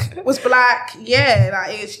tech was black. Yeah.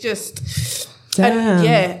 Like, it's just... Damn.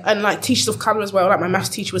 And like teachers of colour as well. Like my maths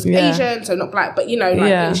teacher was Asian, so not black. But, you know,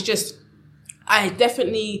 like, it's just... I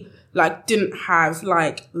definitely didn't have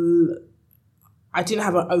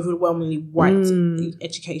an overwhelmingly white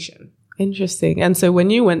education. Interesting. And so when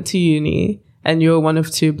you went to uni and you were one of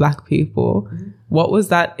two black people, what was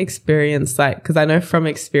that experience like? Because I know from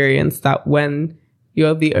experience that when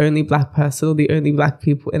you're the only black person or the only black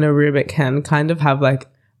people in a room, it can kind of have like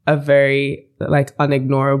a very like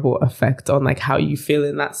unignorable effect on like how you feel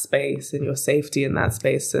in that space and your safety in that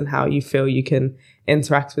space and how you feel you can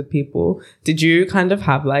interact with people. Did you kind of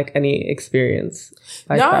have like any experience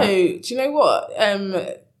like that? Do you know what?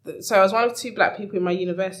 So I was one of two black people in my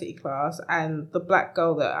university class, and the black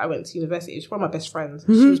girl that I went to university, she's one of my best friends.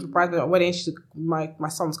 She was my bridesmaid at my wedding. She's my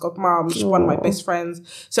son's godmom. She's one of my best friends.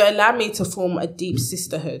 So it allowed me to form a deep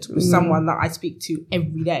sisterhood with someone that I speak to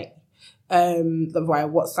every day. Via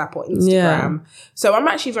WhatsApp or Instagram. Yeah. So I'm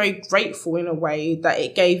actually very grateful in a way that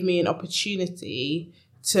it gave me an opportunity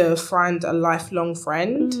to find a lifelong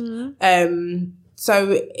friend.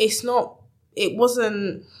 So it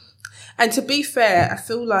wasn't, and to be fair, I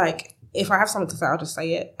feel like if I have something to say, I'll just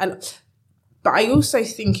say it. But I also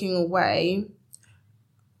think in a way,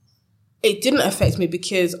 it didn't affect me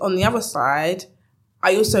because on the other side,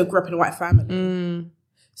 I also grew up in a white family.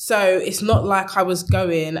 So it's not like I was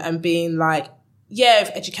going and being like, yeah,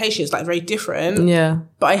 education is like very different. Yeah.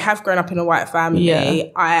 But I have grown up in a white family.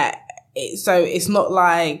 Yeah. So it's not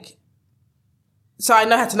like, so I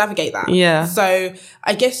know how to navigate that. Yeah. So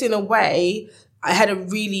I guess in a way, I had a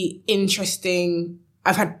really interesting,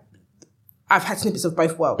 I've had snippets of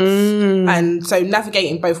both worlds. And so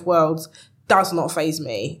navigating both worlds does not faze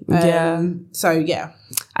me. So yeah.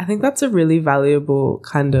 I think that's a really valuable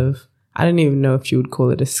kind of, I don't even know if you would call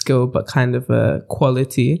it a skill, but kind of a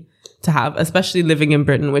quality to have, especially living in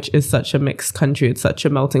Britain, which is such a mixed country. It's such a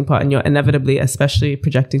melting pot, and you're inevitably, especially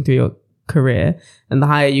projecting through your career, and the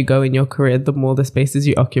higher you go in your career, the more the spaces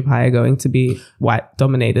you occupy are going to be white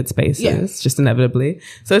dominated spaces, just inevitably.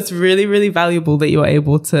 So it's really, really valuable that you're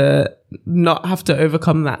able to not have to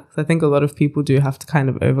overcome that. I think a lot of people do have to kind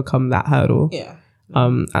of overcome that hurdle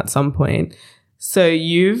at some point. So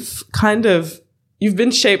you've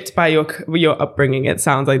been shaped by your upbringing. It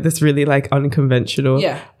sounds like this really like unconventional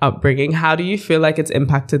upbringing. How do you feel like it's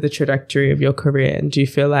impacted the trajectory of your career? And do you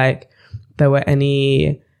feel like there were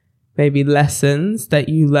any maybe lessons that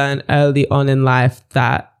you learned early on in life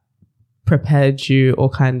that prepared you or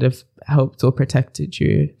kind of helped or protected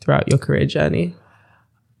you throughout your career journey?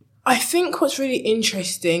 I think what's really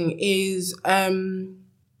interesting is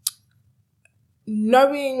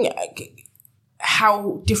knowing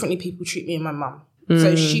how differently people treat me and my mum.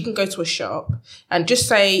 So she can go to a shop and just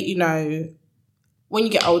say, you know, when you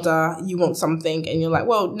get older, you want something and you're like,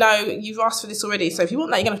 well, no, you've asked for this already. So if you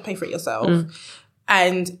want that, you're going to pay for it yourself.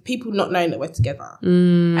 and people not knowing that we're together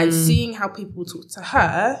and seeing how people talk to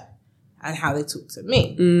her and how they talk to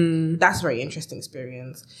me. That's a very interesting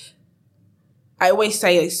experience. I always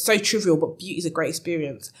say it's so trivial, but beauty is a great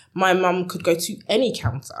experience. My mum could go to any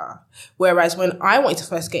counter. Whereas when I wanted to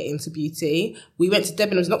first get into beauty, we went to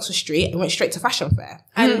Debenhams in Oxford Street and went straight to Fashion Fair.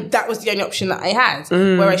 And that was the only option that I had.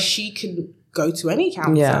 Whereas she could go to any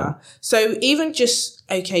counter. Yeah. So even just,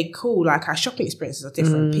 okay, cool, like our shopping experiences are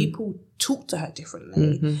different. People talk to her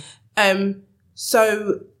differently.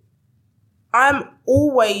 So I'm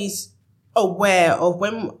always aware of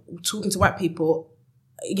when talking to white people,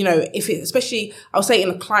 you know, if it, especially, I'll say in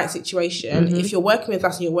a client situation, if you're working with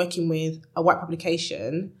us and you're working with a white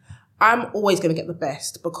publication, I'm always going to get the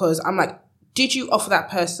best because I'm like, did you offer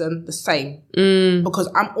that person the same? Because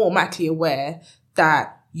I'm automatically aware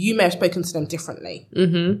that you may have spoken to them differently.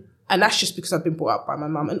 And that's just because I've been brought up by my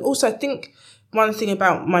mum. And also I think one thing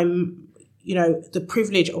about my, you know, the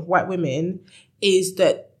privilege of white women is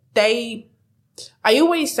that I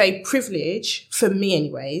always say privilege, for me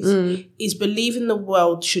anyways, is believing the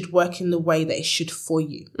world should work in the way that it should for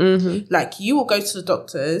you. Like you will go to the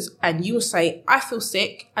doctors and you will say, I feel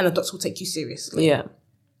sick, and the doctor will take you seriously. Yeah.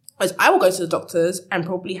 Whereas I will go to the doctors and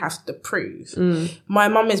probably have to prove. My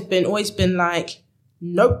mum has always been like,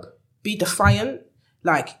 nope, be defiant.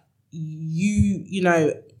 Like you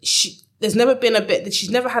know, there's never been a bit that she's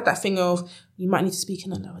never had that thing of, you might need to speak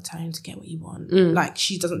in a lower tone to get what you want. Like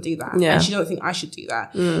she doesn't do that. And she doesn't think I should do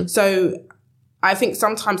that. So I think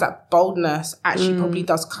sometimes that boldness actually probably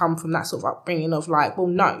does come from that sort of upbringing of like, well,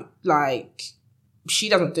 no, like she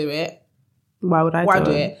doesn't do it. Why would I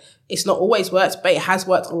do it? It's not always worked, but it has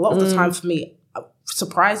worked a lot of the time for me,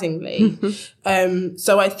 surprisingly.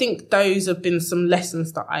 So I think those have been some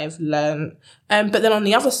lessons that I've learned. But then on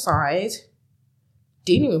the other side,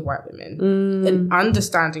 dealing with white women and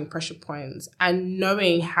understanding pressure points and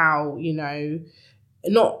knowing how, you know,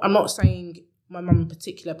 I'm not saying my mum in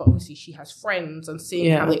particular, but obviously she has friends and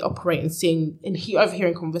seeing how they operate and seeing and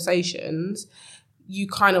overhearing conversations, you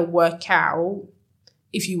kind of work out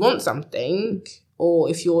if you want something or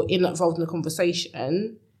if you're involved in a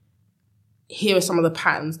conversation, here are some of the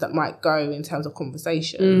patterns that might go in terms of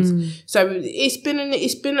conversations. So it's been an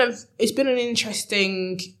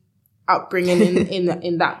interesting upbringing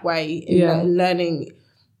in that way, in learning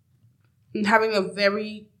and having a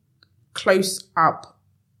very close up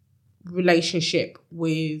relationship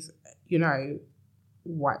with, you know,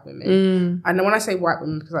 white women. And when I say white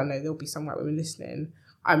women, because I know there'll be some white women listening,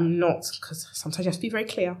 I'm not, because sometimes you have to be very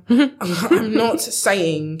clear. I'm not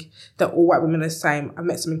saying that all white women are the same. I've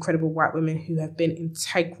met some incredible white women who have been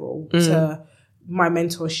integral to my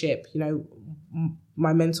mentorship. You know,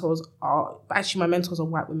 my mentors are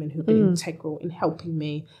white women who've been integral in helping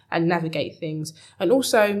me and navigate things. And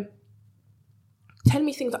also telling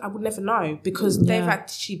me things that I would never know because they've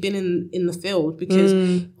actually been in the field.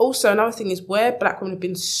 Because also another thing is where black women have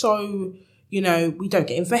been so, you know, we don't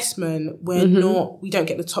get investment. We don't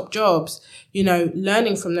get the top jobs. You know,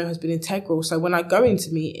 learning from them has been integral. So when I go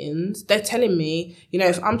into meetings, they're telling me, you know,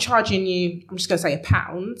 if I'm charging you, I'm just going to say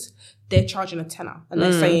 £1, they're charging a tenner. And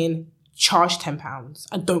they're saying, charge £10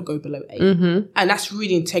 and don't go below 8. And that's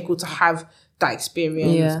really integral to have that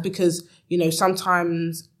experience because, you know,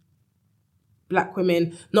 sometimes black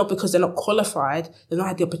women, not because they're not qualified, they've not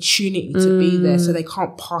had the opportunity to be there, so they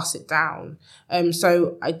can't pass it down.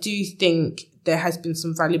 So I do think there has been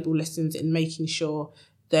some valuable lessons in making sure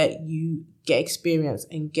that you get experience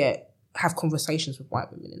and have conversations with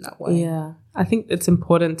white women in that way. Yeah. I think it's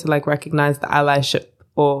important to like recognize the allyship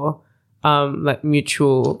or like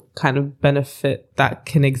mutual kind of benefit that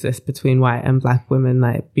can exist between white and black women,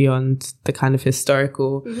 like beyond the kind of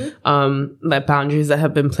historical like boundaries that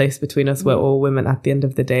have been placed between us. We're all women at the end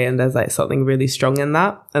of the day, and there's like something really strong in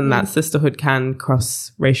that, and that sisterhood can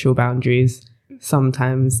cross racial boundaries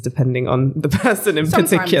sometimes, depending on the person in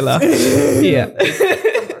particular.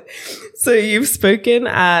 So you've spoken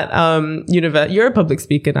at you're a public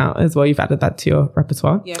speaker now as well. You've added that to your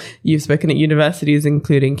repertoire. Yeah. You've spoken at universities,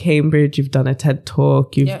 including Cambridge. You've done a TED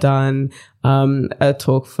talk. You've done a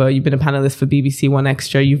talk you've been a panelist for BBC One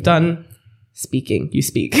Extra. You've done speaking. You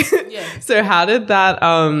speak. So how did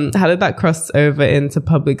that cross over into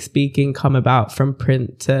public speaking come about from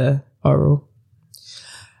print to oral?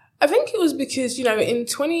 I think it was because, you know, in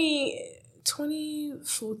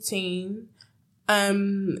 2014,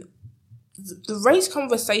 the race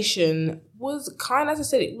conversation was kind of, as I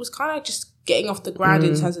said, it was kind of just getting off the ground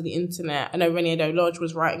in terms of the internet. I know Renee Lodge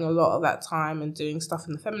was writing a lot of that time and doing stuff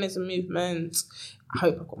in the feminism movement. I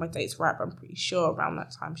hope I've got my dates right, but I'm pretty sure around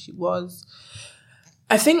that time she was.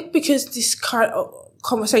 I think because this kind of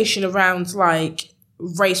conversation around like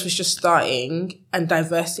race was just starting and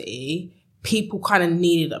diversity, people kind of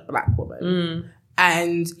needed a black woman.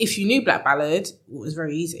 And if you knew Black Ballad, it was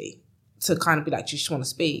very easy to kind of be like, do you just want to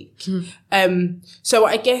speak? So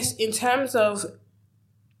I guess in terms of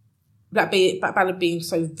Black Ballad being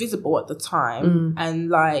so visible at the time, and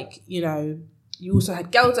like, you know, you also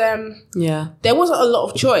had Geldem. Yeah. There wasn't a lot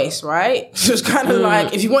of choice, right? It was kind of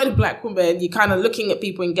like, if you wanted a black woman, you're kind of looking at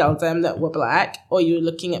people in Geldem that were black, or you were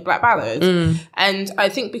looking at Black Ballad. And I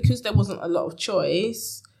think because there wasn't a lot of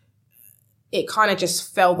choice, it kind of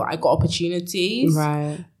just felt that I got opportunities.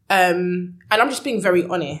 Right. And I'm just being very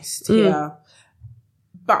honest here.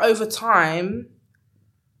 But over time,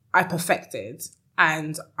 I perfected,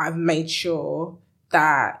 and I've made sure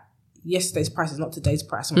that yesterday's price is not today's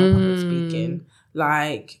price when I'm public speaking.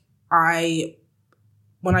 Like,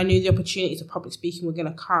 when I knew the opportunities of public speaking were going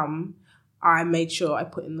to come, I made sure I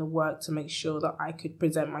put in the work to make sure that I could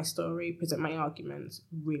present my story, present my arguments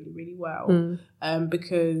really, really well.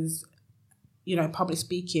 Because, you know, public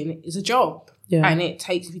speaking is a job. Yeah. And it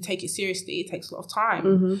takes, if you take it seriously, it takes a lot of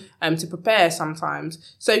time to prepare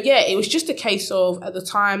sometimes. So, yeah, it was just a case of, at the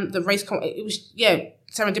time, the race, it was,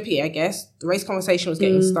 serendipity, I guess. The race conversation was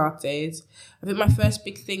getting started. I think my first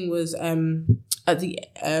big thing was at the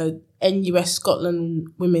NUS Scotland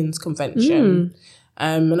Women's Convention.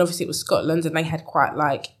 And obviously it was Scotland, and they had quite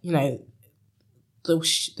like, you know,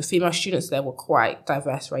 the female students there were quite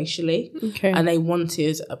diverse racially. Okay. And they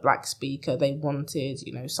wanted a black speaker. They wanted,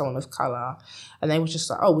 you know, someone of colour. And they were just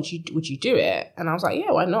like, oh, would you do it? And I was like,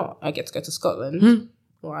 yeah, why not? I get to go to Scotland.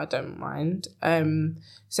 Well, I don't mind.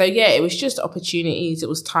 So yeah, it was just opportunities. It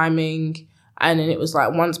was timing. And then it was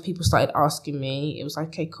like, once people started asking me, it was like,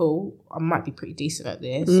 okay, cool. I might be pretty decent at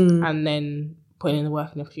this. And then putting in the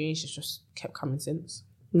work and the opportunities just kept coming since.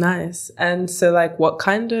 Nice. And so like, what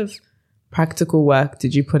kind of practical work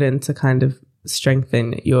did you put in to kind of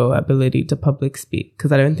strengthen your ability to public speak?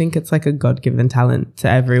 Because I don't think it's like a God-given talent to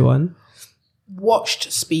everyone.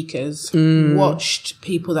 Watched speakers, watched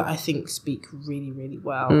people that I think speak really, really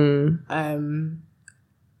well.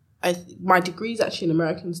 My degree is actually in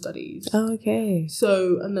American Studies. Oh, okay.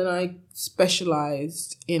 So, and then I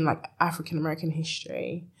specialised in like African American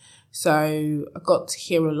history. So I got to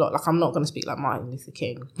hear a lot. Like, I'm not going to speak like Martin Luther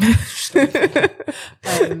King.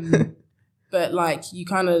 But like, you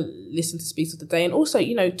kind of listen to speaks of the day. And also,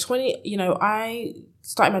 you know, I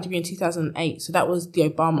started my degree in 2008. So that was the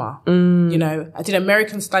Obama, you know, I did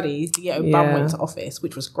American Studies the year Obama went to office,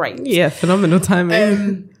 which was great. Yeah, phenomenal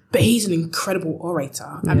timing. But he's an incredible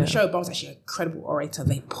orator. And Michelle Obama's actually an incredible orator.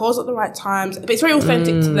 They pause at the right times, but it's very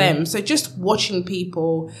authentic to them. So just watching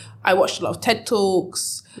people, I watched a lot of TED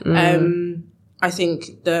Talks. I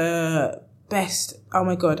think the best, oh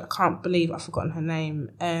my God, I can't believe I've forgotten her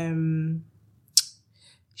name.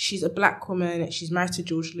 She's a black woman. She's married to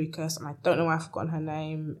George Lucas, and I don't know why I've forgotten her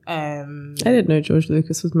name. I didn't know George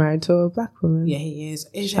Lucas was married to a black woman. Yeah, he is.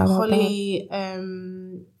 Is it Holly? I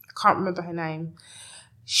can't remember her name.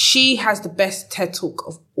 She has the best TED Talk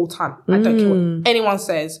of all time. I don't care what anyone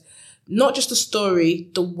says. Not just the story,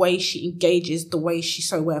 the way she engages, the way she's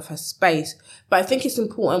so aware of her space. But I think it's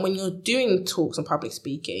important when you're doing talks and public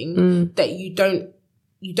speaking that you don't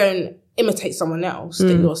imitate someone else,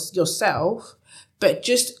 that you're yourself. But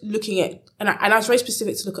just looking at, and I was very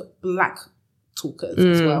specific to look at black talkers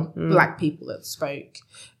as well, black people that spoke.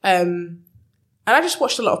 And I just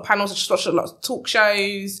watched a lot of panels, I just watched a lot of talk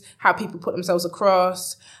shows, how people put themselves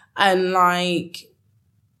across. And like,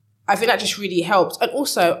 I think that just really helped. And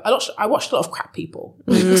also, I watched a lot of crap people.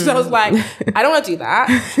 So I was like, I don't want to do that.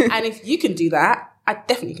 And if you can do that, I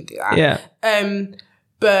definitely can do that. Yeah.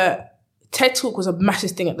 But TED Talk was a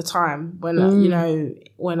massive thing at the time when, you know,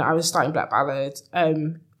 when I was starting Black Ballad.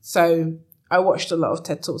 So I watched a lot of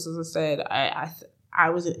TED Talks, as I said. I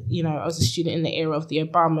was a student in the era of the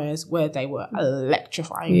Obamas where they were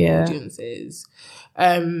electrifying audiences.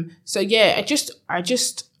 So yeah, I just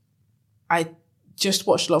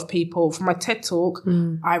watched a lot of people. For my TED Talk,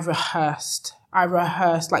 I rehearsed.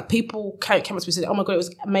 Like, people came up to me and said, oh my God, it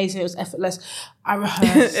was amazing, it was effortless. I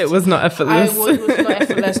rehearsed. It was not effortless. It was not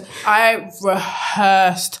effortless. I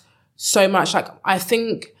rehearsed so much. Like, I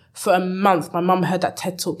think for a month, my mum heard that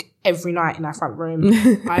TED Talk every night in our front room.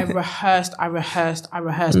 I rehearsed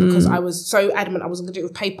because I was so adamant I wasn't going to do it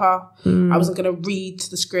with paper. I wasn't going to read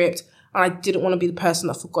the script. And I didn't want to be the person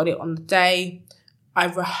that forgot it on the day. I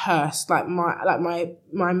rehearsed. Like my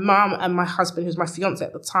mum and my husband, who's my fiance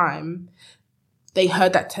at the time, they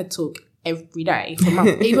heard that TED Talk every day for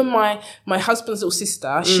months. Even my husband's little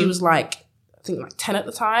sister, she was like, I think like 10 at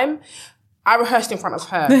the time. I rehearsed in front of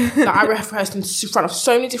her. Like, I rehearsed in front of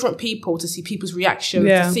so many different people to see people's reactions,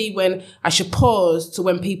 to see when I should pause, to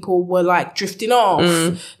when people were like drifting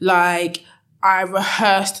off. Like, I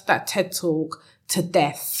rehearsed that TED Talk to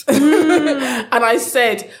death. And I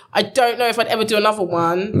said, I don't know if I'd ever do another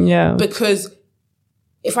one. Yeah. Because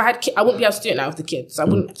if I had I wouldn't be able to do it now with the kids. I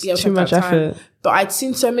wouldn't be able to have that time. Too much effort. But I'd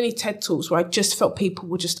seen so many TED Talks where I just felt people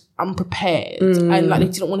were just unprepared and like they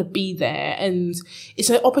didn't want to be there. And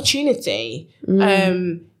it's an opportunity.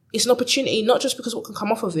 It's an opportunity, not just because what can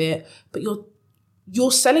come off of it, but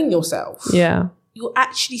you're selling yourself. Yeah. You're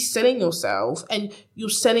actually selling yourself, and you're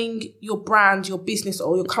selling your brand, your business,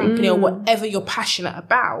 or your company, or whatever you're passionate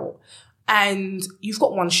about. And you've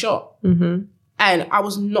got one shot. And I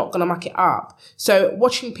was not going to muck it up. So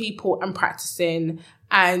watching people and practicing,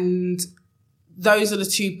 and those are the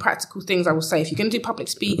two practical things I will say. If you're going to do public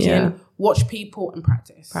speaking, watch people and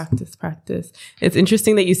practice. Practice. It's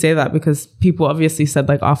interesting that you say that, because people obviously said,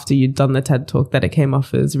 like, after you'd done the TED Talk that it came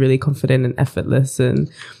off as really confident and effortless.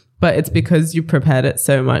 But it's because you prepared it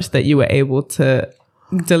so much that you were able to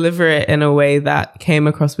deliver it in a way that came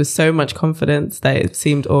across with so much confidence that it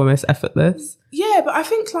seemed almost effortless. Yeah, but I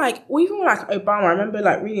think, like, or even like Obama, I remember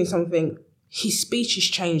like reading something, his speech has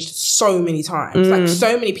changed so many times. Like,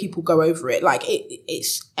 so many people go over it. Like,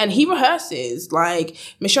 it's, and he rehearses. Like,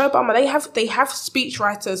 Michelle Obama, they have speech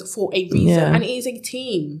writers for a reason. And it is a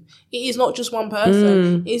team. It is not just one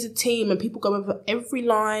person. It is a team, and people go over every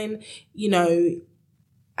line, you know,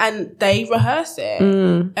 and they rehearse it.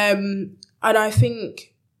 And I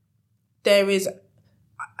think there's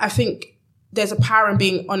a power in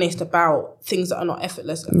being honest about things that are not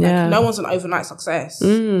effortless. Like, no one's an overnight success.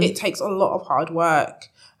 It takes a lot of hard work.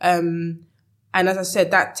 And as I said,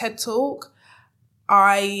 that TED Talk,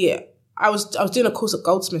 I was doing a course at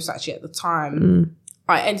Goldsmiths actually at the time.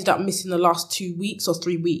 I ended up missing the last 2 weeks or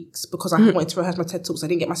 3 weeks because I wanted to rehearse my TED Talks. I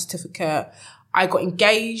didn't get my certificate. I got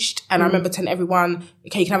engaged, and I remember telling everyone,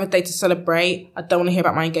 okay, you can have a day to celebrate. I don't want to hear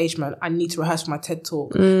about my engagement. I need to rehearse for my TED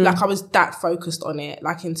Talk. Like, I was that focused on it,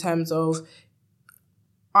 like, in terms of,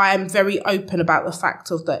 I am very open about the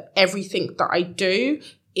fact of that everything that I do,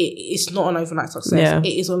 it's not an overnight success.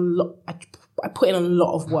 It is a lot. I put in a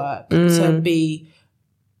lot of work to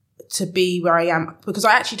be where I am, because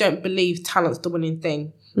I actually don't believe talent's the winning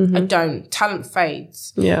thing. I don't. Talent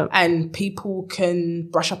fades. And people can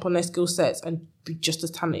brush up on their skill sets and be just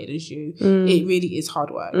as talented as you. It really is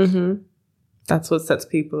hard work. That's what sets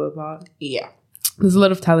people apart. Yeah. There's a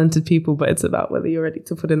lot of talented people, but it's about whether you're ready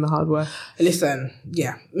to put in the hard work. Listen,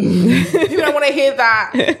 yeah. People don't want to hear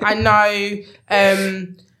that. I know.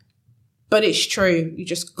 But it's true. You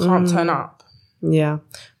just can't turn up. Yeah.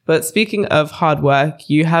 But speaking of hard work,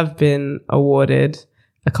 you have been awarded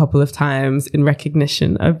a couple of times in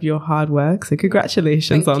recognition of your hard work. So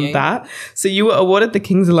congratulations on that. So you were awarded the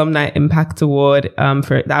King's Alumni Impact Award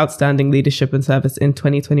for the Outstanding Leadership and Service in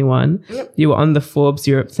 2021. You were on the Forbes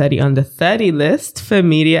Europe 30 Under 30 list for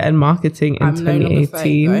media and marketing in 2018.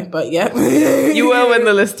 30, though, but yeah. You were when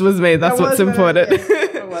the list was made. That's what's important.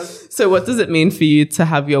 It was. So what does it mean for you to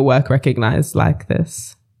have your work recognized like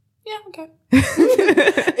this? Yeah, okay.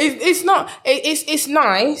 It's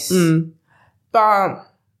nice, but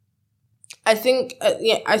I think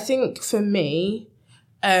for me,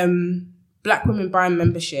 Black women buying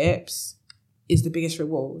memberships is the biggest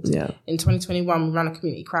reward. In 2021, we ran a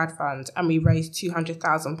community crowdfund and we raised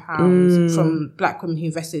 £200,000 from Black women who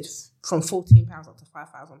invested from £14 up to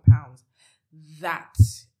 £5,000.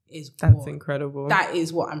 That's incredible. That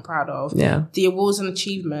is what I'm proud of. The awards and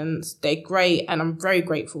achievements, they're great, and I'm very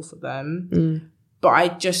grateful for them. But I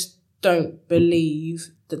just don't believe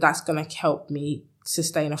that that's going to help me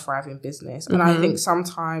sustain a thriving business. And I think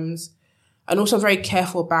sometimes, and also I'm very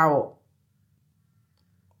careful about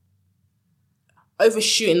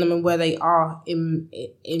overshooting them and where they are in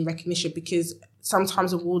recognition, because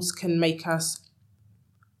sometimes awards can make us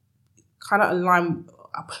kind of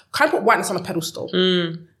put whiteness on a pedestal.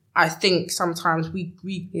 I think sometimes we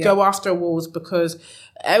go after awards because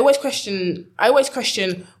I always question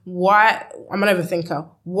why. I'm an overthinker.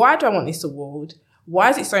 Why do I want this award? Why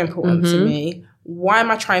is it so important to me? Why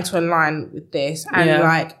am I trying to align with this? And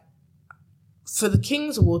like, for the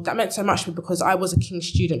King's Award, that meant so much to me because I was a King's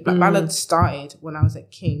student. Black Ballad started when I was at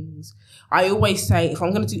King's. I always say, if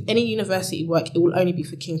I'm going to do any university work, it will only be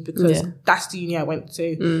for King's, because that's the uni I went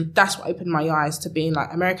to. That's what opened my eyes to being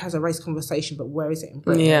like, America has a race conversation, but where is it in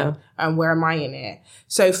Britain? And where am I in it?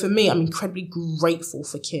 So for me, I'm incredibly grateful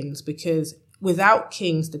for King's, because without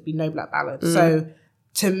King's, there'd be no Black Ballad. So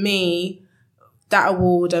to me, that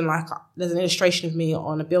award, and like there's an illustration of me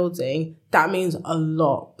on a building, that means a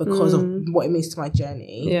lot because of what it means to my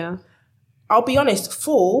journey. I'll be honest,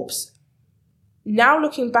 Forbes, now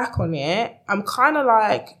looking back on it, I'm kind of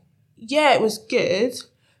like, yeah, it was good,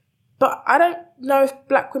 but I don't know if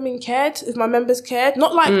black women cared, if my members cared.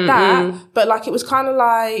 Not like that, but like it was kind of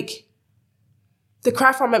like the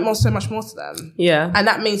crowd fund meant so much more to them. Yeah. And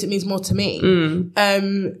that means it means more to me.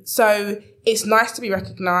 So it's nice to be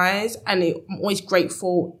recognised, and I'm always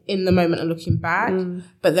grateful in the moment of looking back.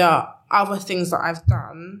 But there are other things that I've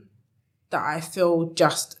done that I feel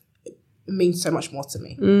just means so much more to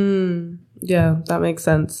me. Yeah, that makes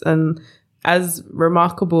sense. And as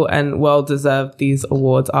remarkable and well-deserved these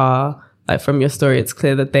awards are, like from your story, it's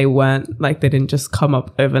clear that they didn't just come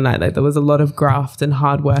up overnight. Like there was a lot of graft and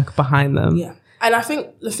hard work behind them. Yeah. And I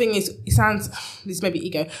think the thing is, this may be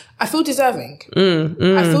ego, I feel deserving.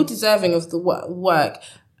 I feel deserving of the work.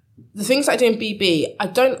 The things I do in BB, I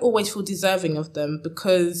don't always feel deserving of them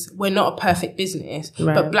because we're not a perfect business.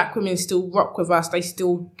 Right. But black women still rock with us. They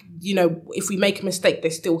still, if we make a mistake,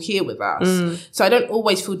 they're still here with us. So I don't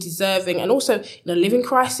always feel deserving. And also, in a living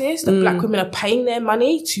crisis, that black women are paying their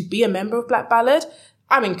money to be a member of Black Ballad.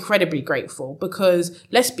 I'm incredibly grateful because,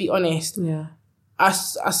 let's be honest,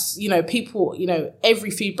 us, people,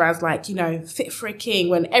 every food brand's like, fit for a king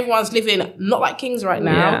when everyone's living not like kings right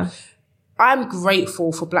now. Yeah. I'm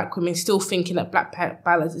grateful for black women still thinking that Black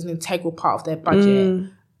Ballad is an integral part of their budget.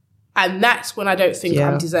 And that's when I don't think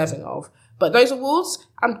I'm deserving of. But those awards,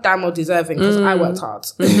 I'm damn well deserving because I worked hard.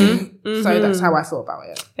 So that's how I feel about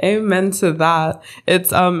it. Amen to that.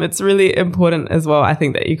 It's really important as well, I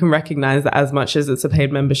think, that you can recognize that as much as it's a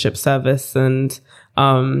paid membership service and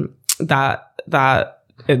that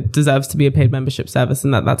it deserves to be a paid membership service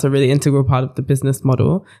and that's a really integral part of the business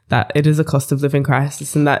model, that it is a cost of living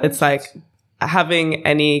crisis and that it's like having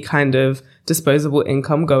any kind of disposable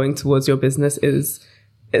income going towards your business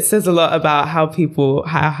it says a lot about how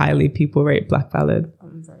highly people rate Black Ballad.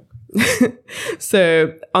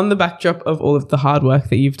 So on the backdrop of all of the hard work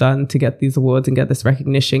that you've done to get these awards and get this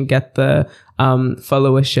recognition, get the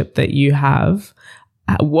followership that you have,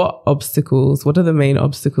 what are the main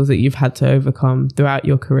obstacles that you've had to overcome throughout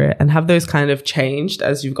your career? And have those kind of changed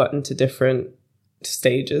as you've gotten to different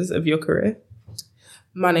stages of your career?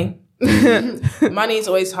 Money. Money is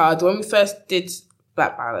always hard. When we first did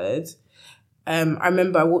Black Ballad, I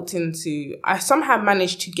remember I somehow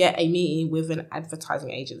managed to get a meeting with an advertising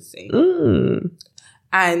agency.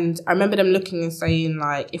 And I remember them looking and saying,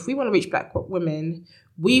 like, if we want to reach black women,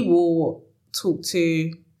 we will talk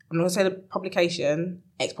to, I'm not going to say the publication,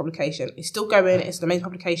 X publication. It's still going, it's the main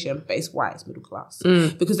publication, but it's white, it's middle class.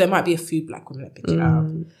 Because there might be a few black women that pick it up.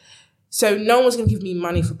 So no one was going to give me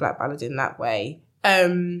money for Black Ballad in that way.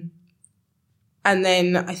 And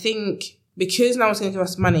then I think because no one's going to give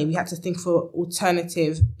us money, we had to think for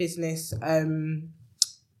alternative business, an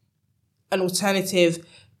alternative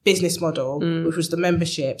business model, which was the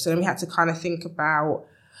membership. So then we had to kind of think about,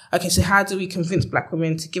 okay, so how do we convince black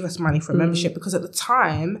women to give us money for a membership? Because at the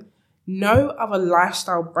time, no other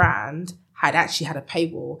lifestyle brand had actually had a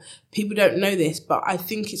paywall. People don't know this, but I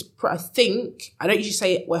think I don't usually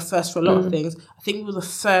say we're first for a lot of things. I think we were the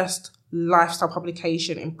first lifestyle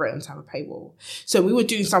publication in Britain to have a paywall. So we were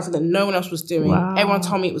doing something that no one else was doing. Wow. Everyone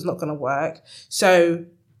told me it was not going to work. So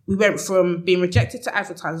we went from being rejected to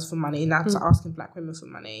advertisers for money, now to asking black women for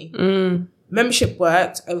money. Membership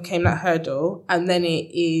worked, overcame that hurdle, and then it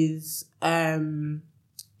is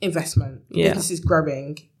investment. Business is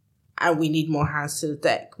growing, and we need more hands to the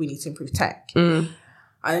deck. We need to improve tech. And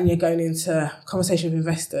then you're going into conversation with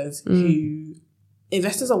investors who,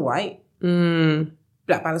 investors are white.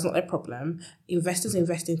 Black Ballad's not their problem. Investors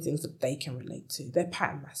invest in things that they can relate to. They're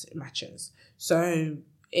pattern matchers. So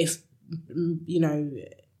if,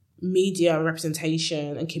 media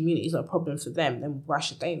representation and community is not a problem for them, then why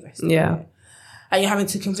should they invest in it? And you're having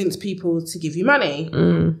to convince people to give you money.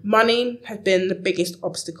 Money has been the biggest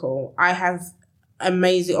obstacle. I have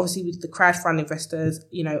amazing, obviously with the crowdfund investors,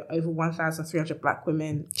 over 1,300 black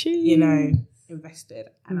women, invested.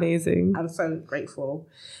 Amazing. I'm so grateful.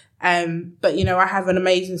 But I have an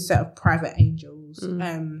amazing set of private angels.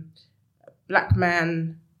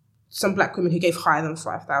 Some black women who gave higher than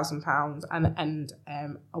 £5,000 and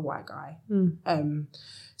a white guy.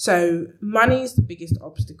 So money is the biggest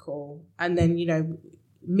obstacle. And then,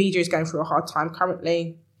 media is going through a hard time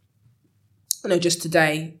currently. Just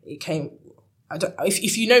today it came,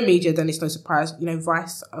 if you know media, then it's no surprise,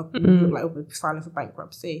 Vice look like we'll be filing for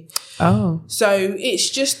bankruptcy. So it's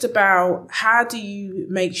just about how do you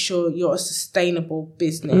make sure you're a sustainable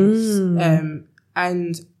business?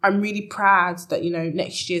 And I'm really proud that,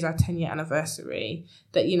 next year's our 10-year anniversary,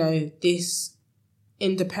 that, this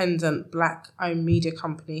independent black-owned media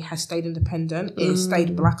company has stayed independent. It has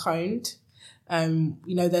stayed black-owned.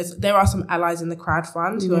 There are some allies in the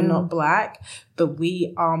crowdfund who are not Black, but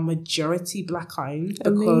we are majority Black owned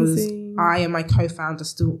because Amazing. I and my co-founder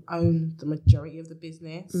still own the majority of the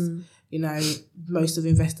business. Most of the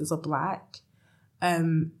investors are Black.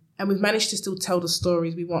 And we've managed to still tell the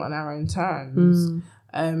stories we want on our own terms.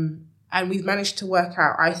 And we've managed to work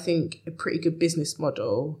out, I think, a pretty good business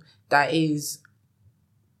model that is,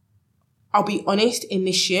 I'll be honest, in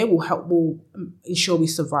this year will ensure we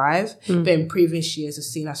survive, but in previous years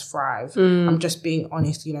has seen us thrive. I'm just being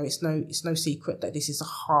honest, it's no secret that this is a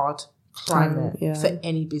hard climate for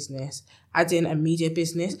any business. Add in a media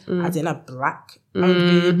business, add in a Black-owned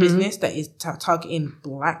media business that is targeting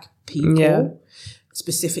Black people,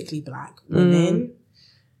 specifically Black women.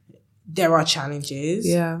 There are challenges.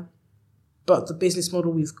 Yeah. But the business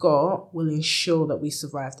model we've got will ensure that we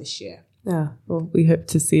survive this year. Yeah, well, we hope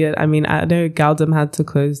to see it. I mean, I know Galdem had to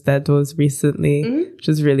close their doors recently, which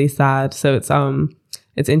is really sad. So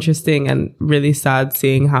it's interesting and really sad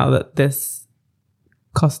seeing how this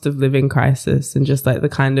cost of living crisis and just like the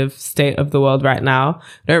kind of state of the world right now,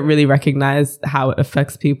 I don't really recognize how it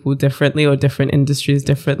affects people differently or different industries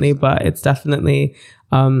differently, but it's definitely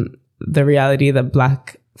the reality that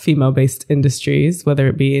Black female-based industries, whether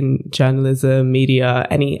it be in journalism, media,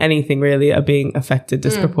 anything really, are being affected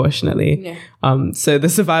disproportionately. So the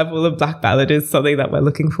survival of Black Ballad is something that we're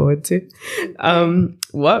looking forward to.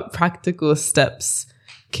 What practical steps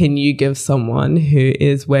can you give someone who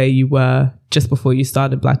is where you were just before you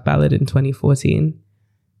started Black Ballad in 2014?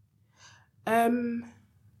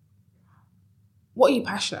 What are you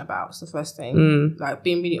passionate about is the first thing. Like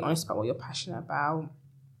being really honest about what you're passionate about.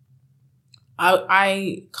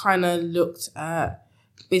 I kind of looked at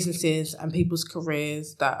businesses and people's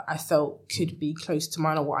careers that I felt could be close to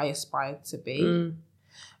mine or what I aspired to be.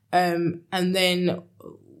 And then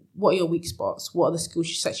what are your weak spots? What are the skill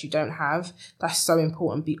sets you don't have? That's so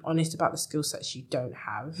important. Be honest about the skill sets you don't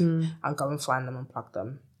have and go and find them and plug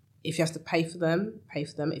them. If you have to pay for them, pay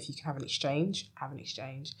for them. If you can have an exchange, have an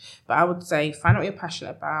exchange. But I would say find out what you're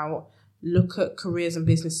passionate about, look at careers and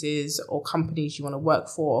businesses or companies you want to work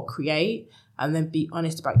for or create, and then be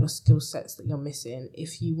honest about your skill sets that you're missing.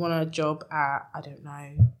 If you want a job at, I don't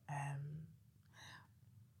know,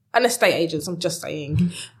 an estate agent, I'm just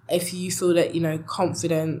saying, if you feel that,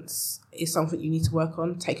 confidence is something you need to work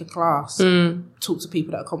on, take a class, talk to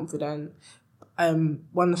people that are confident. One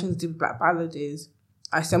of the things I did with Black Ballad is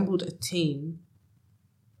I assembled a team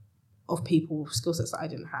of people with skill sets that I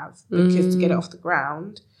didn't have, because to get it off the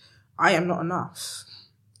ground, I am not enough.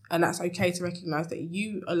 And that's okay to recognise that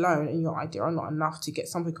you alone and your idea are not enough to get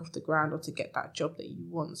something off the ground or to get that job that you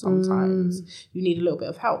want. Sometimes you need a little bit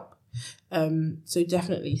of help. So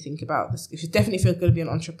definitely think about this. If you're going to be an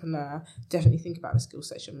entrepreneur, definitely think about the skill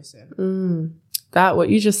sets you're missing. That, what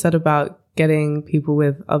you just said about getting people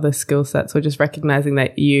with other skill sets or just recognising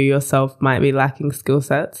that you yourself might be lacking skill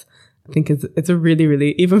sets, I think it's a really,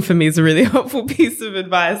 really, even for me, it's a really helpful piece of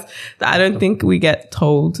advice that I don't think we get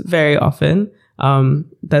told very often.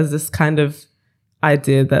 There's this kind of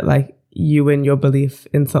idea that like you and your belief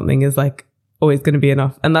in something is like always going to be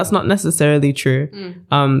enough. And that's not necessarily true.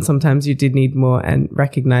 Sometimes you did need more, and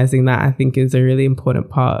recognizing that I think is a really important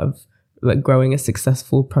part of like growing a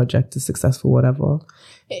successful project, a successful whatever.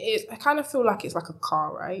 It is. I kind of feel like it's like a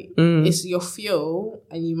car, right? It's your fuel,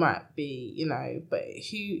 and you might be, but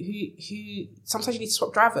who sometimes you need to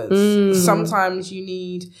swap drivers. Sometimes you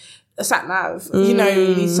need a sat nav, you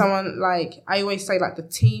need someone like, I always say, like the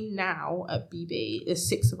team now at BB is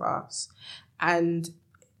 6 of us, and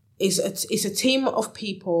it's a team of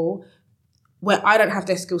people where I don't have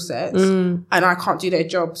their skill sets and I can't do their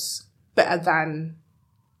jobs better than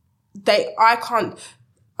they are better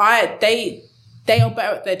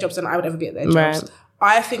at their jobs than I would ever be at their jobs. Right.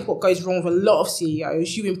 I think what goes wrong with a lot of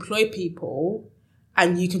CEOs, you employ people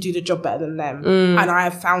and you can do the job better than them. And I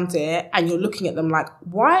have found it, and you're looking at them like,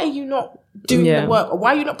 why are you not doing the work, or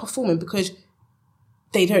why are you not performing? Because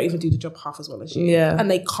they don't even do the job half as well as you. Yeah. And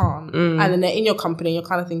they can't. And then they're in your company and you're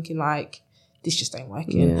kind of thinking like, this just ain't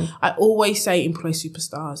working. Yeah. I always say employ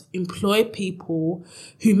superstars. Employ people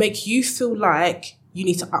who make you feel like you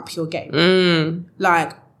need to up your game.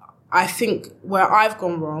 Like, I think where I've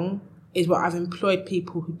gone wrong is where I've employed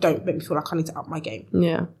people who don't make me feel like I need to up my game.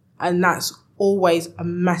 Yeah. And that's always a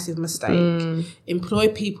massive mistake. Employ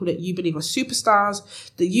people that you believe are superstars,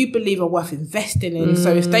 that you believe are worth investing in.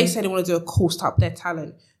 So if they say they want to do a course to up their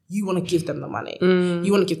talent, you want to give them the money.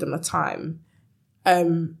 You want to give them the time.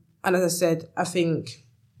 And as I said, I think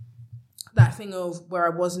that thing of where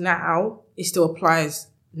I was now, it still applies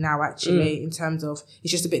now actually, in terms of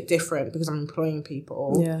it's just a bit different because I'm employing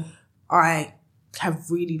people. Yeah. I have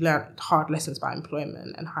really learned hard lessons about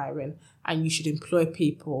employment and hiring, and you should employ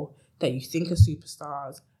people that you think are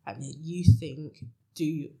superstars and that you think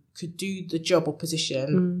could do the job or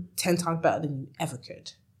position 10 times better than you ever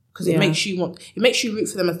could, because it makes you root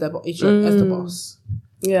for them as as the boss.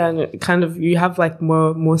 Yeah, and it kind of, you have like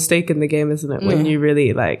more stake in the game, isn't it? When you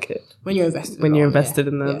really like when you're invested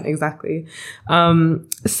in them. Exactly.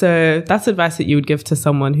 So that's advice that you would give to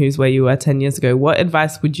someone who's where you were 10 years ago. What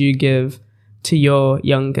advice would you give to your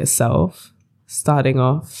younger self, starting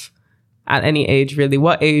off at any age, really?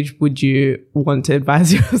 What age would you want to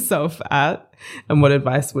advise yourself at, and what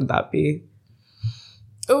advice would that be?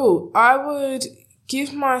 Oh, I would give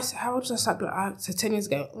how old did I start Black? So 10 years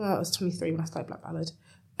ago, I was 23 when I started Black Ballad.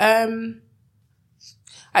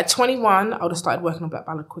 At 21, I would have started working on Black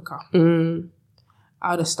Ballad quicker.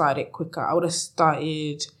 I would have started it quicker. I would have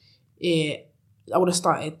started the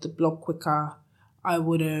blog quicker. I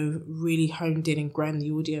would have really honed in and grown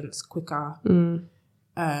the audience quicker.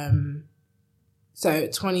 So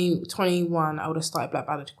 21, I would have started Black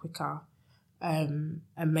Ballad quicker, and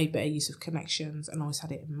made better use of connections, and always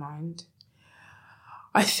had it in mind.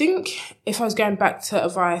 I think if I was going back to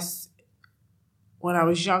advice when I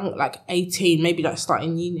was young, like 18, maybe like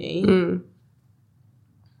starting uni,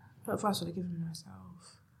 what advice would I give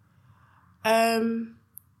myself?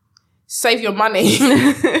 Save your money.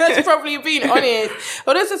 That's probably being honest.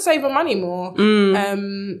 Or does it save my money more?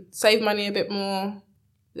 Save money a bit more.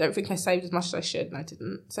 I don't think I saved as much as I should, and I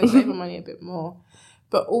didn't. So save my money a bit more.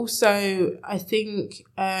 But also, I think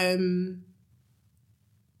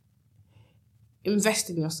invest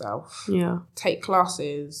in yourself. Yeah. Take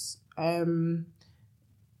classes. I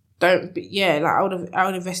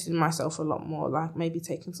would invest in myself a lot more. Like maybe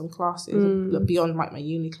taking some classes beyond like my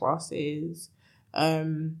uni classes. I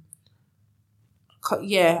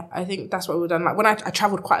think that's what we've done. Like when I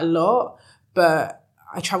traveled quite a lot, but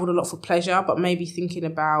I traveled a lot for pleasure, but maybe thinking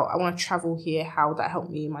about, I want to travel here, how would that help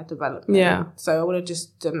me in my development? Yeah. So I would have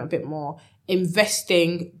just done a bit more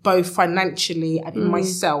investing, both financially and in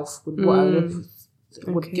myself, with what I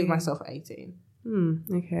would give myself at 18.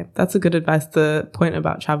 Okay. That's a good advice. The point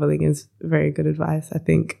about traveling is very good advice. I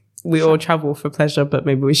think we all travel for pleasure, but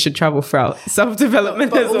maybe we should travel for our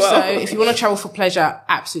self-development as well. Also, if you want to travel for pleasure,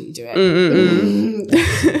 absolutely do it. Do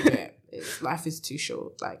it. Life is too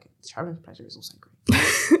short. Like, traveling for pleasure is also great.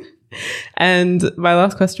 And my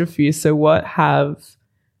last question for you. So what have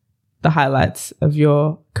the highlights of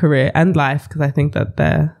your career and life, because I think that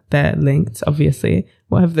they're linked, obviously.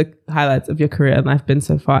 What have the highlights of your career and life been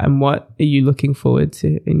so far, and what are you looking forward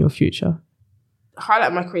to in your future? The highlight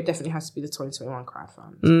of my career definitely has to be the 2021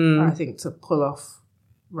 crowdfund. I think to pull off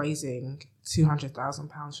raising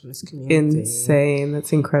 £200,000 from this community. Insane.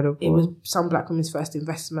 That's incredible. It was some Black women's first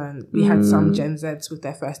investment. We had some Gen Zs with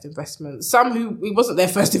their first investment. Some who it wasn't their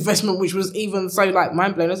first investment, which was even so like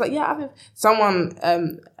mind blowing. I was like, someone,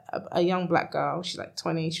 a young Black girl, she's like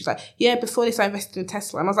 20. She was like, before this I invested in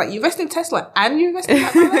Tesla. And I was like, you invested in Tesla and you invested in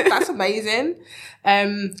that? That's amazing.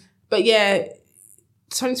 But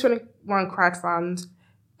 2021 crowdfund.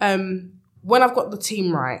 When I've got the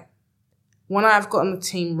team right,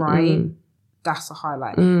 that's a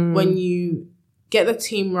highlight. When you get the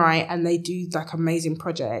team right and they do like amazing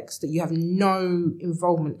projects that you have no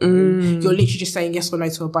involvement in, you're literally just saying yes or no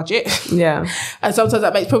to a budget. Yeah. And sometimes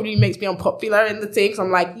that probably makes me unpopular in the team, because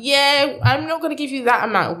I'm like, I'm not going to give you that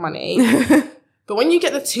amount of money. But when you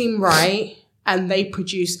get the team right and they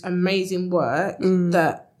produce amazing work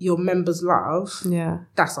that your members love,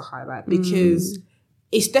 that's a highlight, because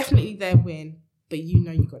it's definitely their win, but you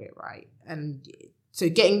know you got it right. And so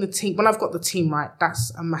getting the team, when I've got the team right,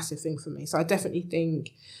 that's a massive thing for me. So I definitely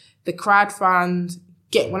think the crowdfund,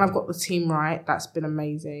 when I've got the team right, that's been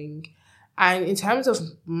amazing. And in terms of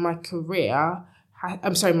my career,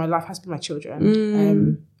 my life has been my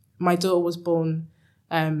children. My daughter was born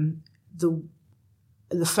the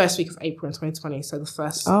first week of April in 2020. So the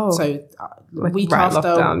first, week after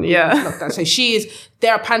lockdown, lockdown. So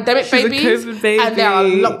they're a pandemic baby, and they're a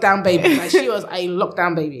lockdown baby. Like, she was a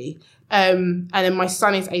lockdown baby. And then my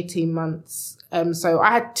son is 18 months. So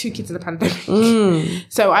I had 2 kids in the pandemic.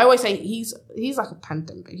 So I always say he's like a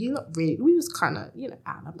pandemic baby. He's not really, we was kind of,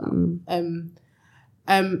 out and about.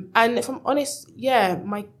 And if I'm honest,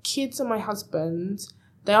 my kids and my husband,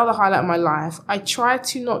 they are the highlight of my life. I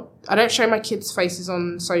don't show my kids' faces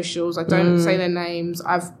on socials. I don't say their names.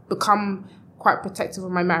 I've become quite protective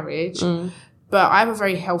of my marriage. But I have a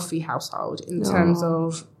very healthy household in terms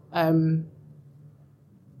of,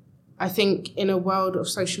 I think in a world of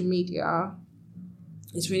social media,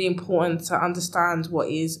 it's really important to understand what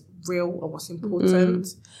is real or what's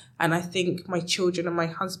important. And I think my children and my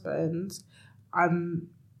husband I'm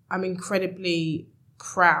incredibly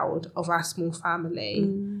proud of our small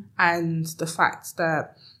family and the fact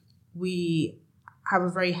that we have a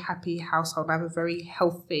very happy household. I have a very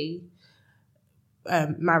healthy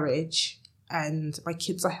marriage, and my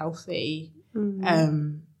kids are healthy.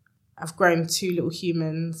 I've grown 2 little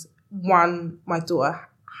humans. One, my daughter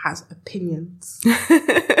has opinions.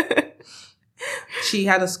 She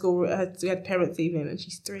had we had parents' evening, and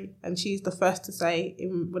she's 3, and she's the first to say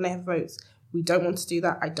when they have votes, we don't want to do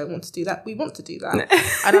that. I don't want to do that. We want to do that.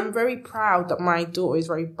 And I'm very proud that my daughter is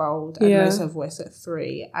very bold and knows her voice at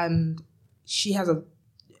 3. And she has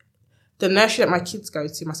the nursery that my kids go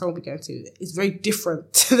to, my son will be going to, is very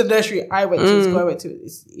different to the nursery I went to, the school I went to.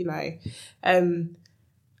 It's,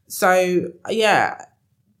 so yeah,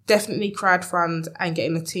 definitely crowdfund and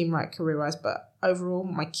getting the team right career-wise. But overall,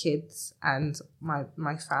 my kids and my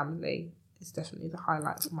family is definitely the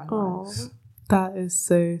highlight of my life. That is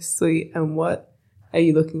so sweet. And what are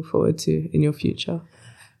you looking forward to in your future?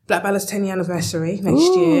 Black Balla's 10-year anniversary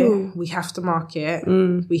next year. We have to mark it.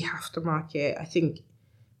 We have to mark it. I think,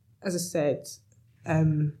 as I said,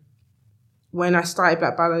 when I started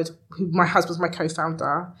Black Ballad, my husband's my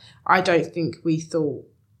co-founder, I don't think we thought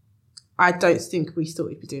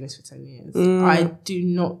we'd be doing this for 10 years. I do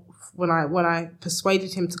not. When I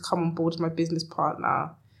persuaded him to come on board as my business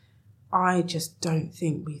partner, I just don't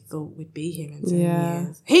think we thought we'd be here in 10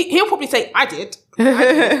 years. He'll probably say, I did. But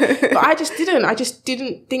I just didn't. I just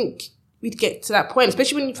didn't think we'd get to that point,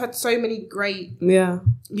 especially when you've had so many great media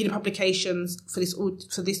publications for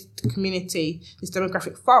this community, this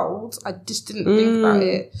demographic folds. I just didn't think about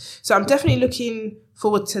it. So I'm definitely looking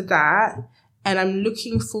forward to that. And I'm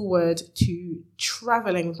looking forward to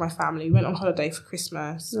traveling with my family. We went on holiday for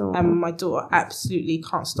Christmas, and my daughter absolutely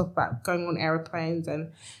can't stop about going on aeroplanes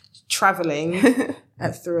and traveling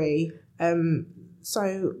at 3.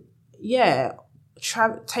 So yeah,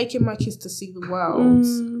 taking my kids to see the world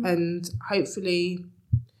and hopefully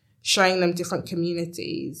showing them different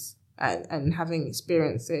communities and having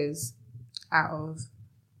experiences out of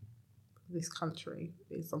this country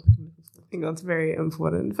is something I'm looking for. I think that's very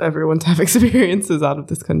important for everyone to have experiences out of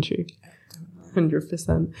this country.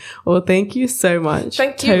 100%. Well, thank you so much.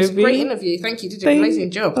 Thank you. Tobi. It was a great interview. Thank you. You did an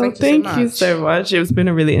amazing job. Thank you so much. It's been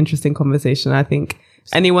a really interesting conversation. I think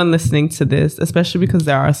anyone listening to this, especially because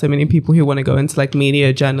there are so many people who want to go into like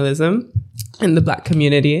media journalism in the Black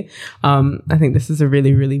community, I think this is a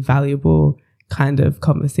really, really valuable kind of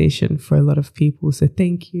conversation for a lot of people. So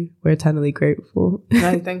thank you. We're eternally grateful.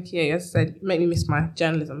 No, thank you. As I said, you make me miss my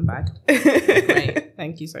journalism bag. Great.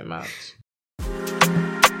 Thank you so much.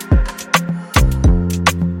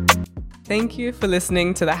 Thank you for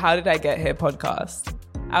listening to the How Did I Get Here podcast.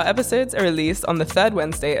 Our episodes are released on the 3rd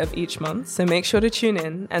Wednesday of each month, so make sure to tune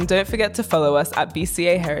in and don't forget to follow us at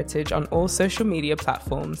BCA Heritage on all social media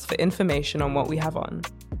platforms for information on what we have on.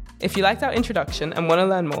 If you liked our introduction and want to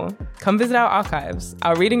learn more, come visit our archives.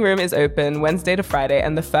 Our reading room is open Wednesday to Friday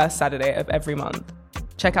and the first Saturday of every month.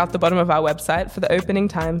 Check out the bottom of our website for the opening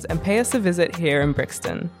times and pay us a visit here in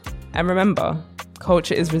Brixton. And remember,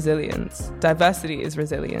 culture is resilience. Diversity is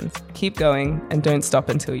resilience. Keep going and don't stop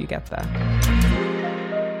until you get there.